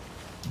hurt.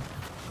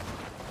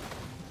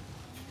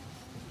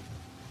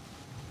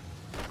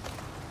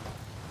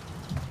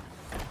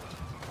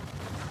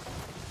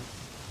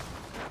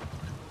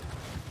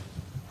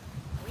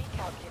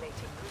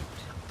 Recalculating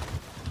route.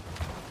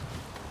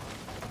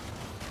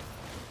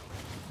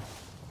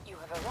 You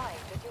have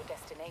arrived at your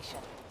destination.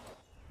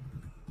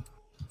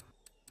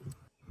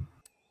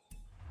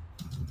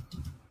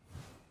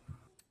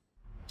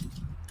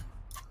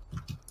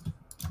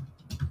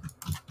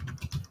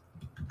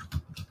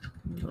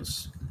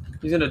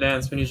 He's gonna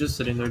dance when he's just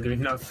sitting there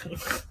doing nothing. In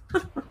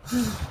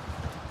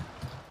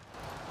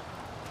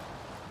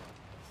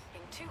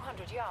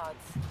 200 yards,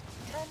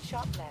 turn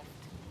sharp left.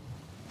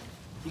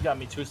 He got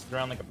me twisted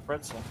around like a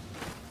pretzel.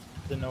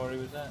 Didn't know where he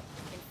was at.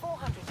 In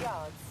 400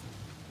 yards,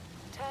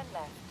 turn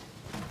left.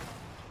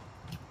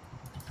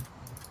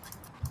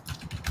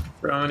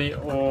 Brownie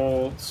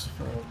ult.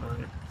 Oh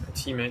my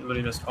teammate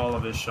literally missed all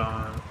of his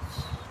shots.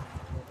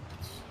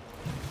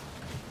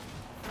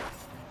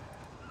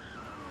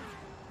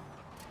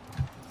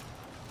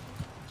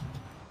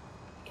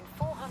 In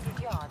 400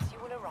 yards, you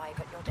will arrive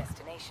at your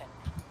destination.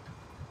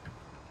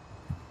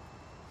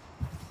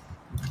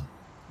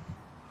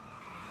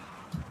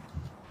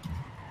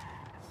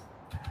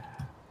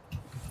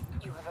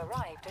 You have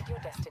arrived at your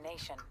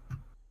destination.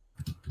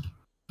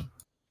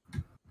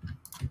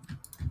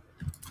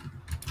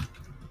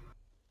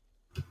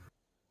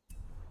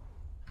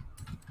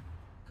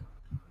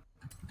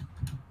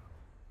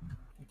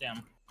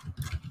 Damn.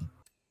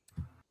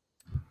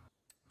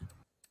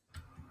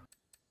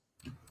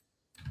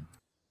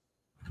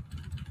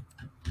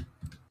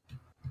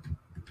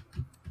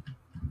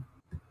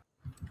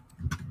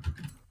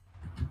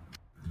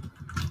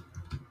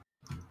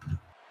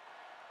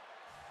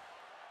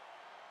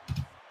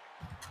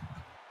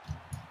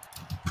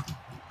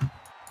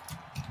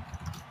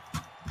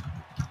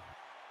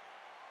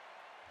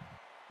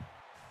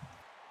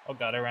 Oh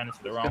god, I ran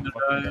into the wrong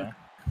fucking guy.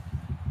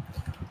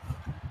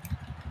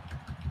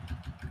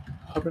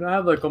 How could I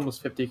have like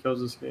almost 50 kills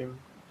this game?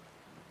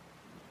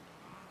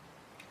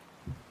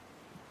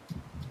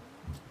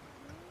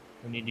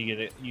 We need to get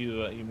it.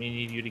 We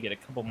need you to get a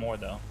couple more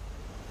though.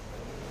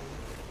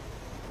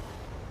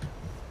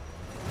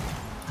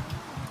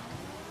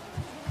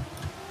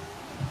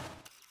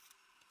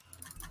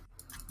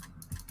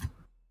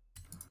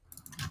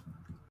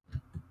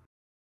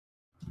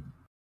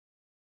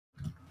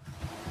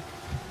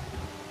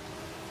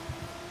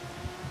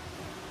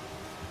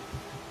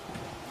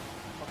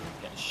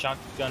 Fucking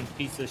shotgun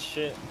piece of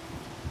shit.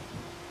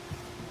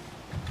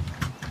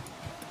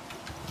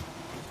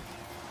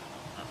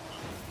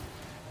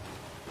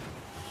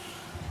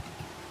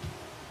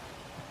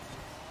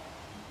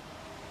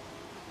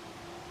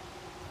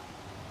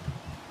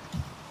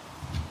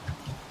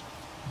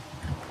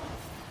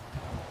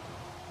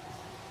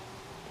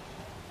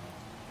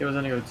 He was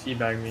gonna go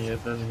teabag me,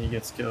 and then he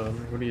gets killed. I'm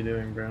like, what are you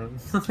doing, bro?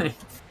 Just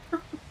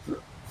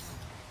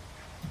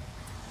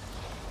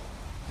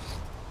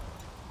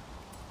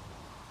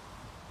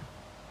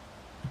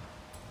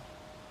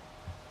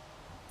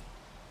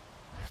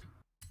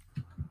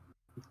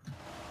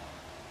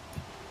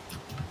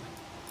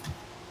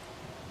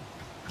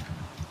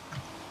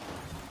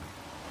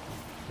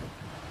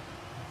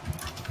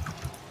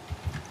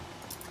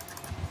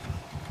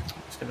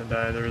gonna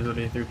die. There was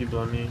literally 3 people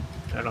on me.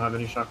 I don't have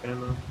any shotgun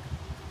ammo.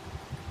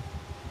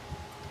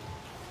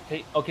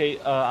 Okay,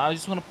 I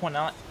just want to point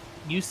out,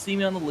 you see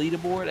me on the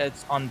leaderboard,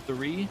 it's on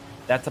 3,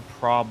 that's a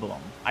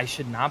problem. I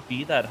should not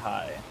be that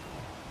high.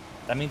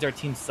 That means our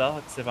team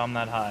sucks if I'm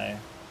that high.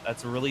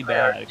 That's really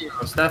bad. Yeah,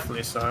 most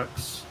definitely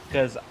sucks.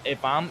 Because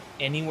if I'm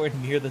anywhere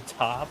near the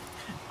top,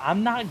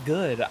 I'm not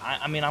good.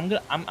 I mean,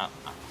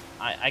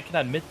 I can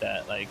admit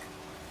that, like,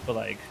 but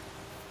like,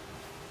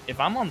 if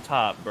I'm on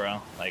top,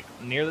 bro, like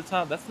near the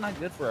top, that's not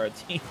good for our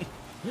team.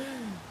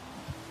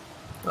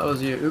 That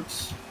was you.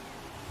 Oops.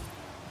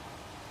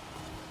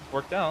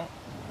 Worked out.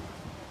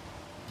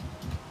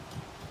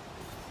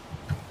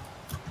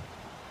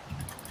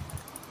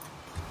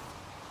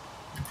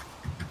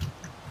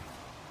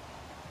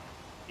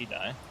 He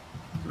died.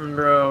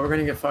 Bro, we're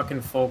gonna get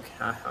fucking full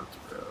count,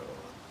 bro.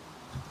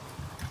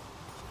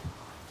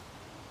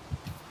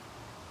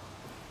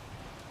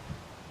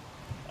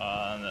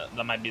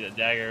 That might be the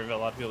dagger if a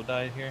lot of people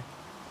died here.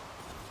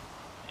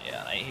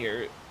 Yeah, I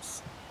hear it.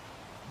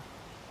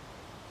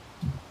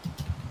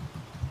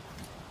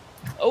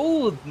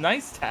 Oh,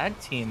 nice tag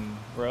team,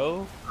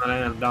 bro. And I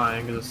ended up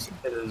dying because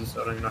it is.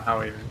 I don't even know how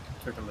I even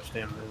took that much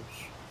damage.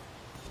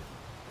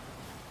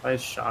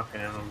 Nice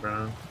shotgun ammo,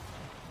 bro.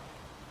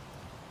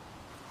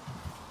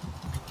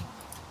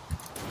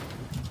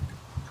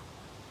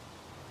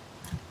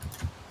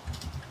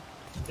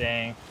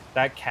 Dang,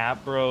 that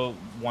cap, bro,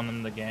 won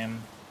them the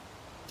game.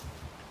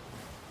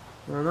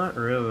 Well, not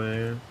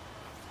really.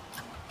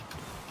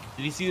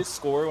 Did you see the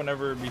score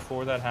whenever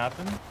before that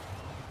happened?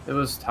 It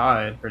was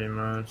tied, pretty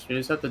much. You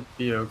just have to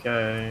be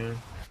okay.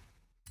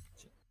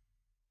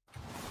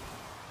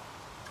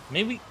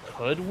 Maybe we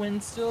could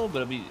win still,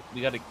 but we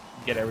got to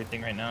get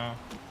everything right now.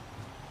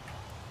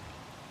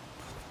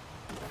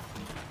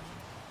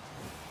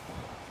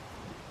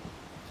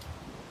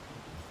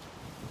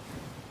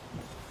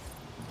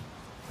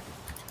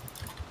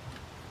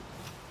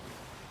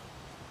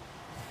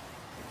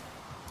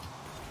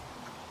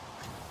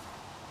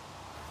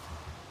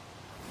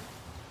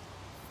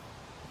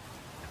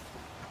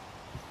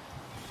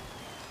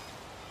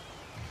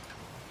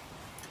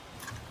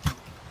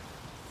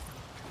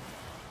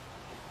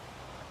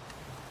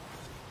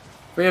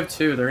 If we have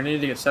 2, they're gonna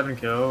need to get 7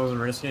 kills, and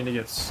we're just gonna need to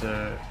get 6.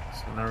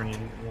 So now we need to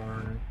get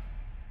more.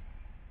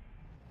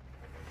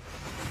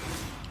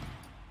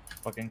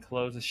 Fucking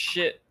close as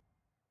shit.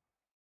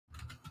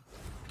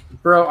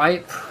 Bro, I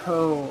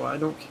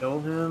don't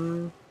kill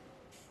him.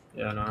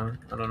 Yeah, no,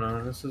 I don't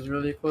know. This is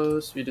really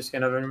close. We just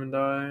can't have anyone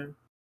die.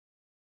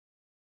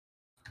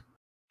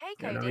 Hey,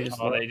 Yeah, no, Cody. we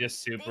just Oh, they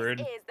just supered.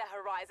 This is the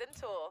Horizon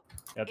Tour.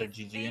 Got their It's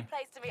the GG.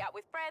 place to meet up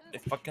with friends. They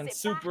fucking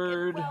sit back and,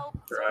 supered. well,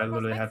 Bro, tour I across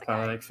literally had Mexico.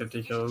 probably like 50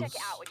 You should kills. check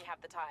it out when you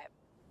have the time.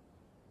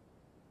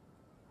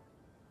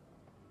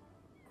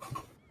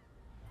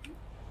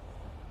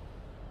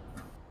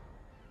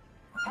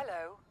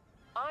 Hello,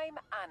 I'm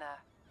Anna,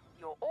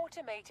 your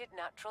automated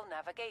natural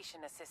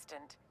navigation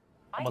assistant.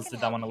 I Almost can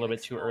did that one help a you little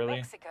bit too explore early.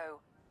 Mexico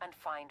and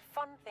find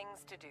fun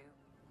things to do.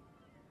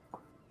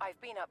 I've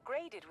been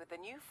upgraded with the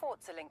new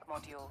Forza Link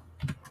module.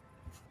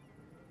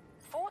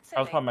 Forza That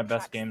was probably my Link best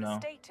tracks game, the though.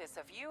 status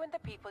of you and the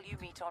people you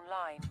meet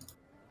online,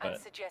 and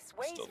But suggests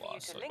ways still for you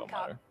lost, to so it link don't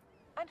up matter.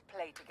 and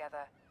play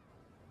together.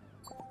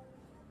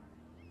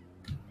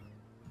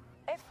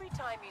 Every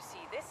time you see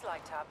this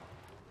light up,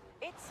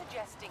 it's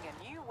suggesting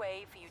a new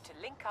way for you to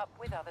link up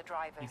with other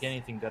drivers. You get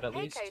anything good at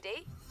Hey, least?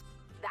 Cody.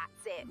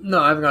 That's it.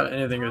 No, I haven't got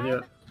anything good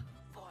yet.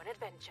 For an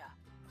adventure.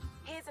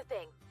 Here's the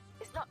thing.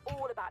 It's not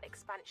all about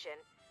expansion.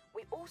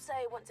 We also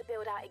want to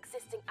build out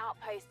existing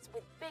outposts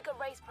with bigger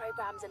race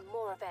programs and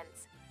more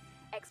events.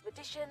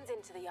 Expeditions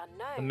into the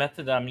unknown. The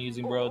method I'm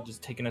using, bro, Or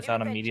just taking us new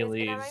out adventures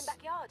immediately in our own is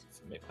backyard.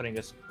 putting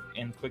us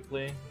in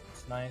quickly.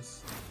 It's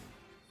nice.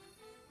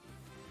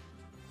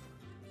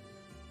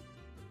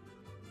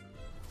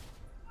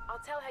 I'll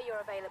tell her you're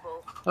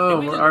available. Oh,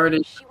 we we're did-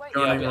 already She won't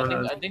Yeah, joining but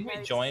one. I think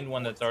we joined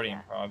one that's already in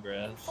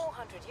progress.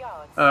 400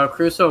 yards.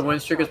 Crusoe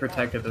win streak is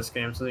protected this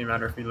game, so it doesn't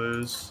matter if we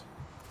lose.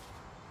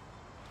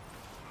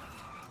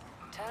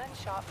 Turn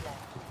sharp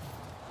left.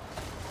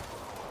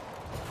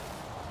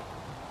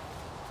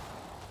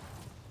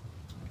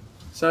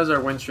 It says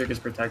our win streak is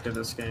protected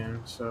this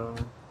game, so.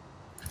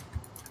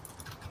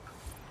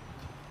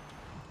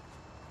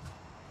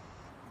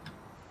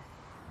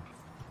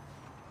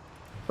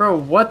 Bro,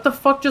 what the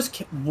fuck just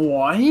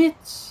what?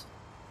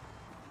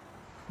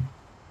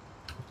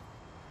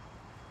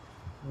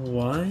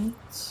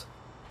 What?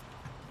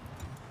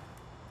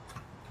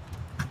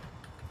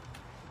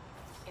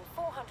 In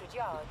 400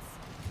 yards,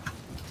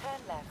 turn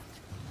left.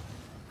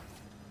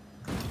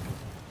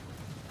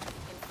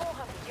 In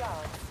 400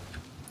 yards,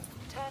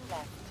 turn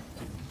left.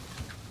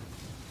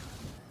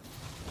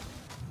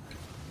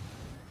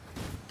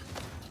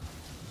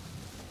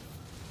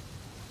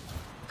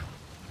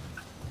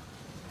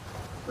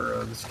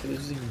 Bro, this kid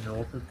is using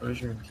no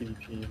composure in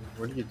PvP.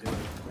 What are you doing?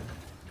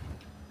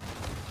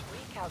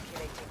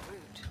 Recalculating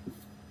route.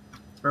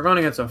 We're going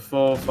against a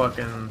full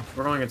fucking.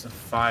 We're going against a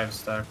 5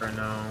 stack right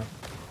now.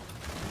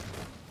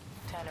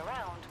 Turn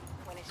around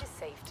when it is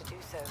safe to do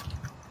so.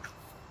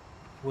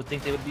 Would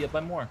think they would be up by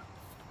more.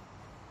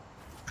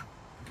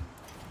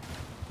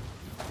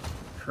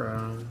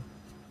 Bro.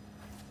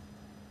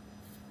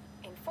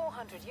 In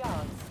 400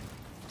 yards,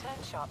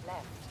 turn sharp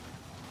left.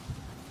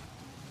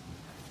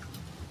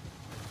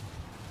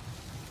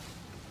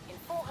 In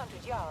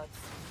 400 yards,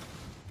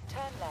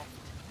 turn left.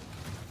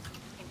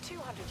 In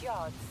 200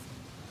 yards,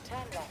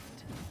 turn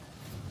left.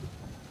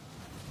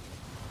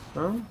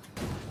 Huh?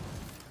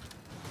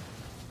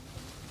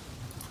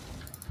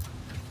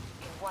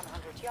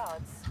 300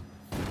 yards,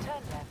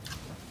 turn left.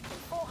 In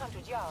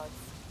 400 yards,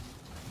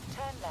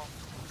 turn left.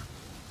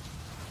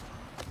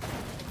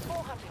 In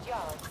 400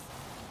 yards,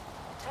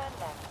 turn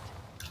left.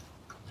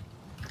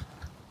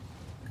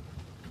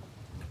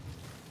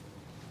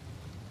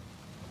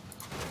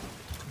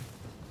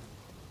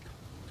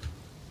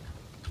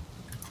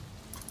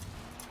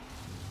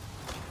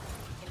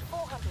 In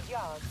 400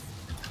 yards,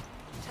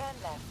 turn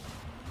left.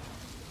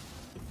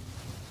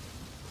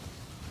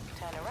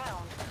 Turn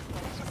around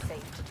when it is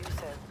safe to do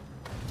so.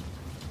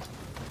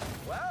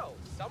 Well,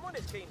 someone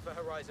is keen for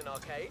Horizon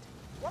Arcade.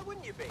 Why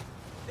wouldn't you be?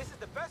 This is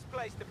the best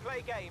place to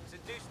play games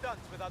and do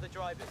stunts with other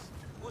drivers.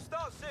 We'll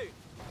start soon.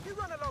 You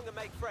run along and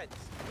make friends.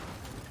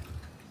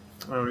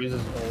 Oh, he's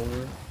just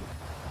older.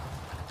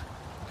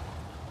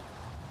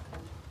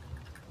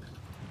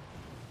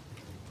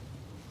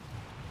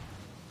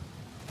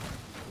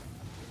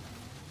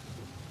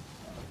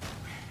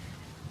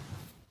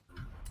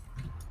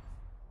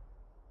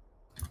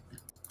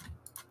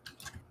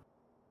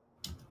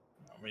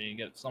 Where you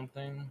get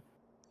something.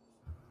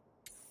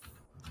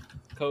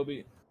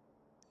 Kobe.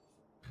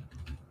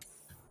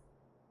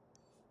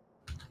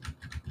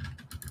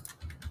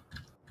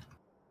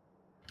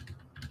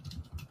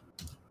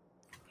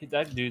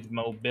 That dude's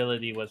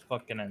mobility was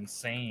fucking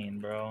insane,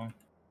 bro.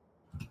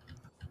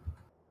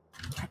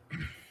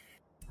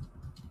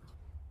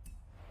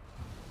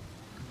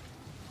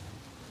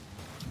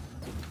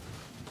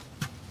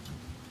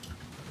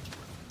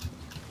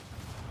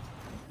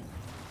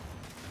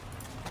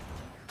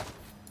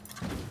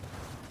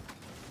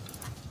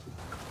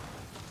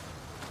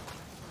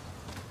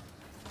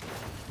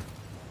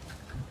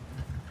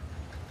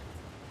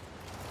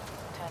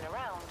 Turn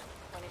around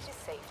when it is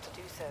safe to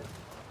do so.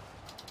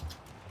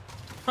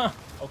 Huh,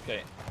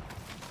 okay.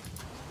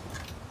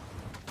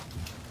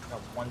 Got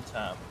one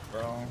tap,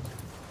 bro.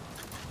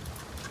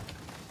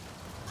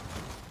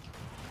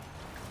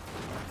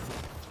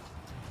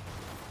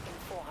 In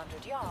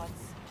 400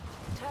 yards,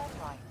 turn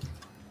right.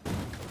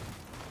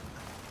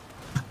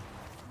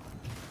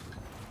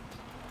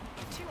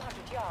 In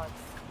 200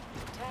 yards,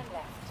 turn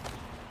left.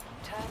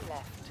 Turn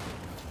left.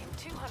 In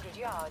 200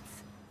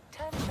 yards,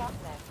 turn sharp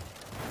left.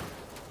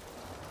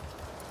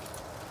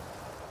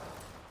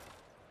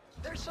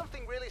 There's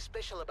something really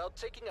special about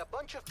taking a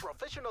bunch of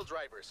professional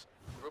drivers,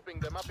 grouping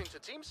them up into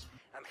teams,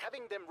 and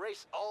having them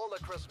race all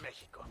across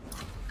Mexico.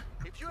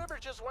 If you ever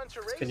just want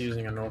to race, Kid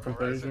using a no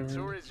Horizon composure.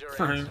 Tour is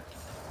your answer.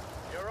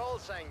 You're all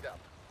signed up.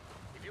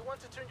 If you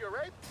want to turn your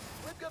right,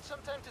 we've got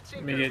some time to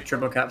tinker. Let me get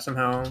triple cap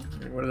somehow.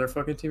 What are their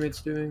fucking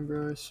teammates doing,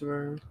 bro? I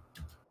swear.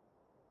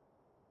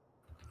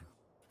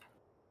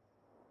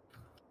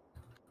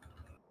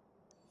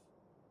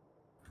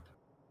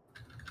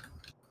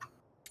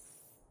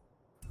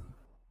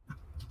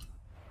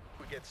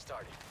 We get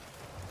started.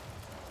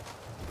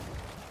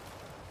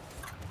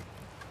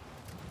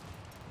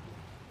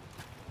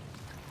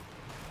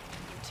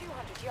 In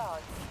 200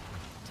 yards,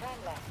 turn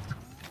left.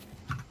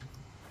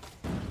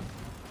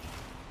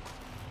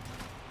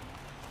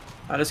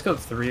 I just killed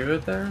 3 of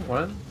it there?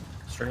 What?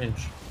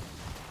 Strange.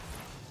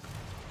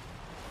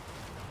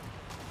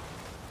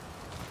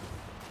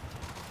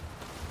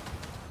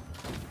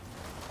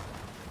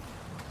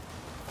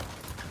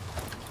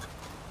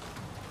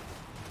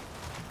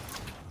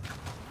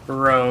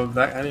 Bro,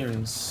 that I didn't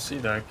even see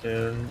that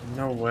kid.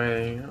 No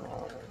way.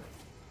 Oh.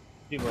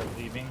 People are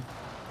leaving.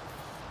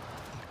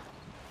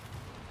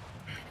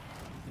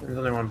 There's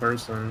only one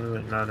person, it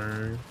doesn't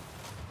matter.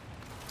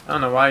 I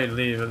don't know why you'd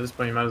leave, at this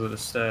point you might as well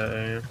just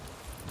stay.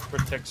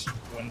 Protects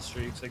win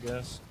streaks, I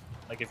guess.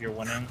 Like if you're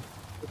winning.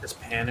 This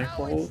panic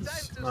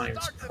holds? I'm not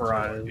even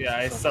surprised. Yeah,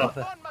 I saw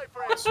that.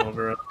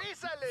 Silver.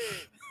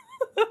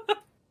 I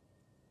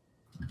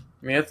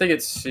mean, I think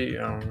it's C.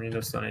 Oh, you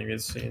just don't even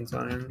get C in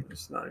time.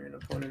 It's not even a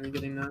point of me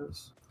getting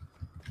those.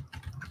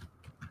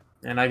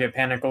 And I get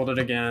panic golded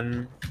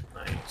again.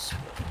 Nice.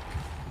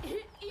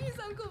 He's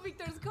Uncle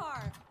Victor's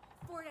car.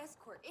 Ford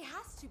Escort. It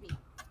has to be.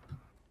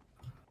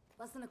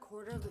 Less than a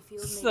quarter of the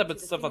field. This is the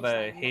stuff that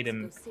I hate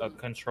in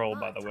Control,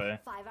 by the way.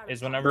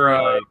 Is whenever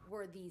Bro,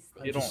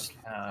 you don't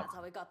have.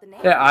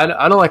 Yeah,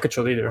 I don't like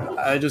Control either.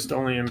 I just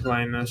only am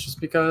playing this just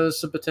because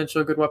the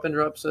potential good weapon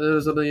drops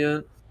is really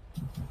it.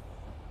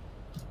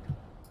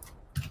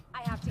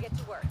 I have to get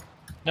to work.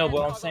 No,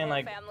 but I'm saying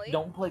like,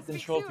 don't play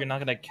Control if you're not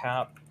gonna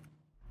cap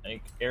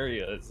like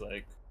areas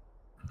like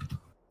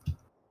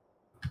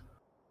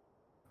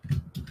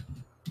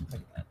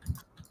that.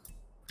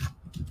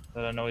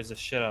 That annoys the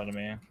shit out of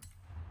me.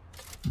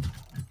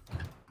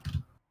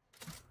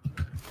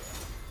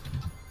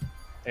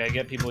 Like, I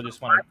get people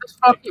just want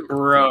to.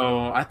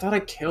 Bro, I thought I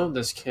killed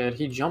this kid.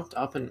 He jumped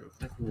up and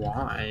like,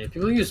 why?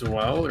 People use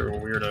well or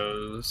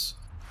weirdos.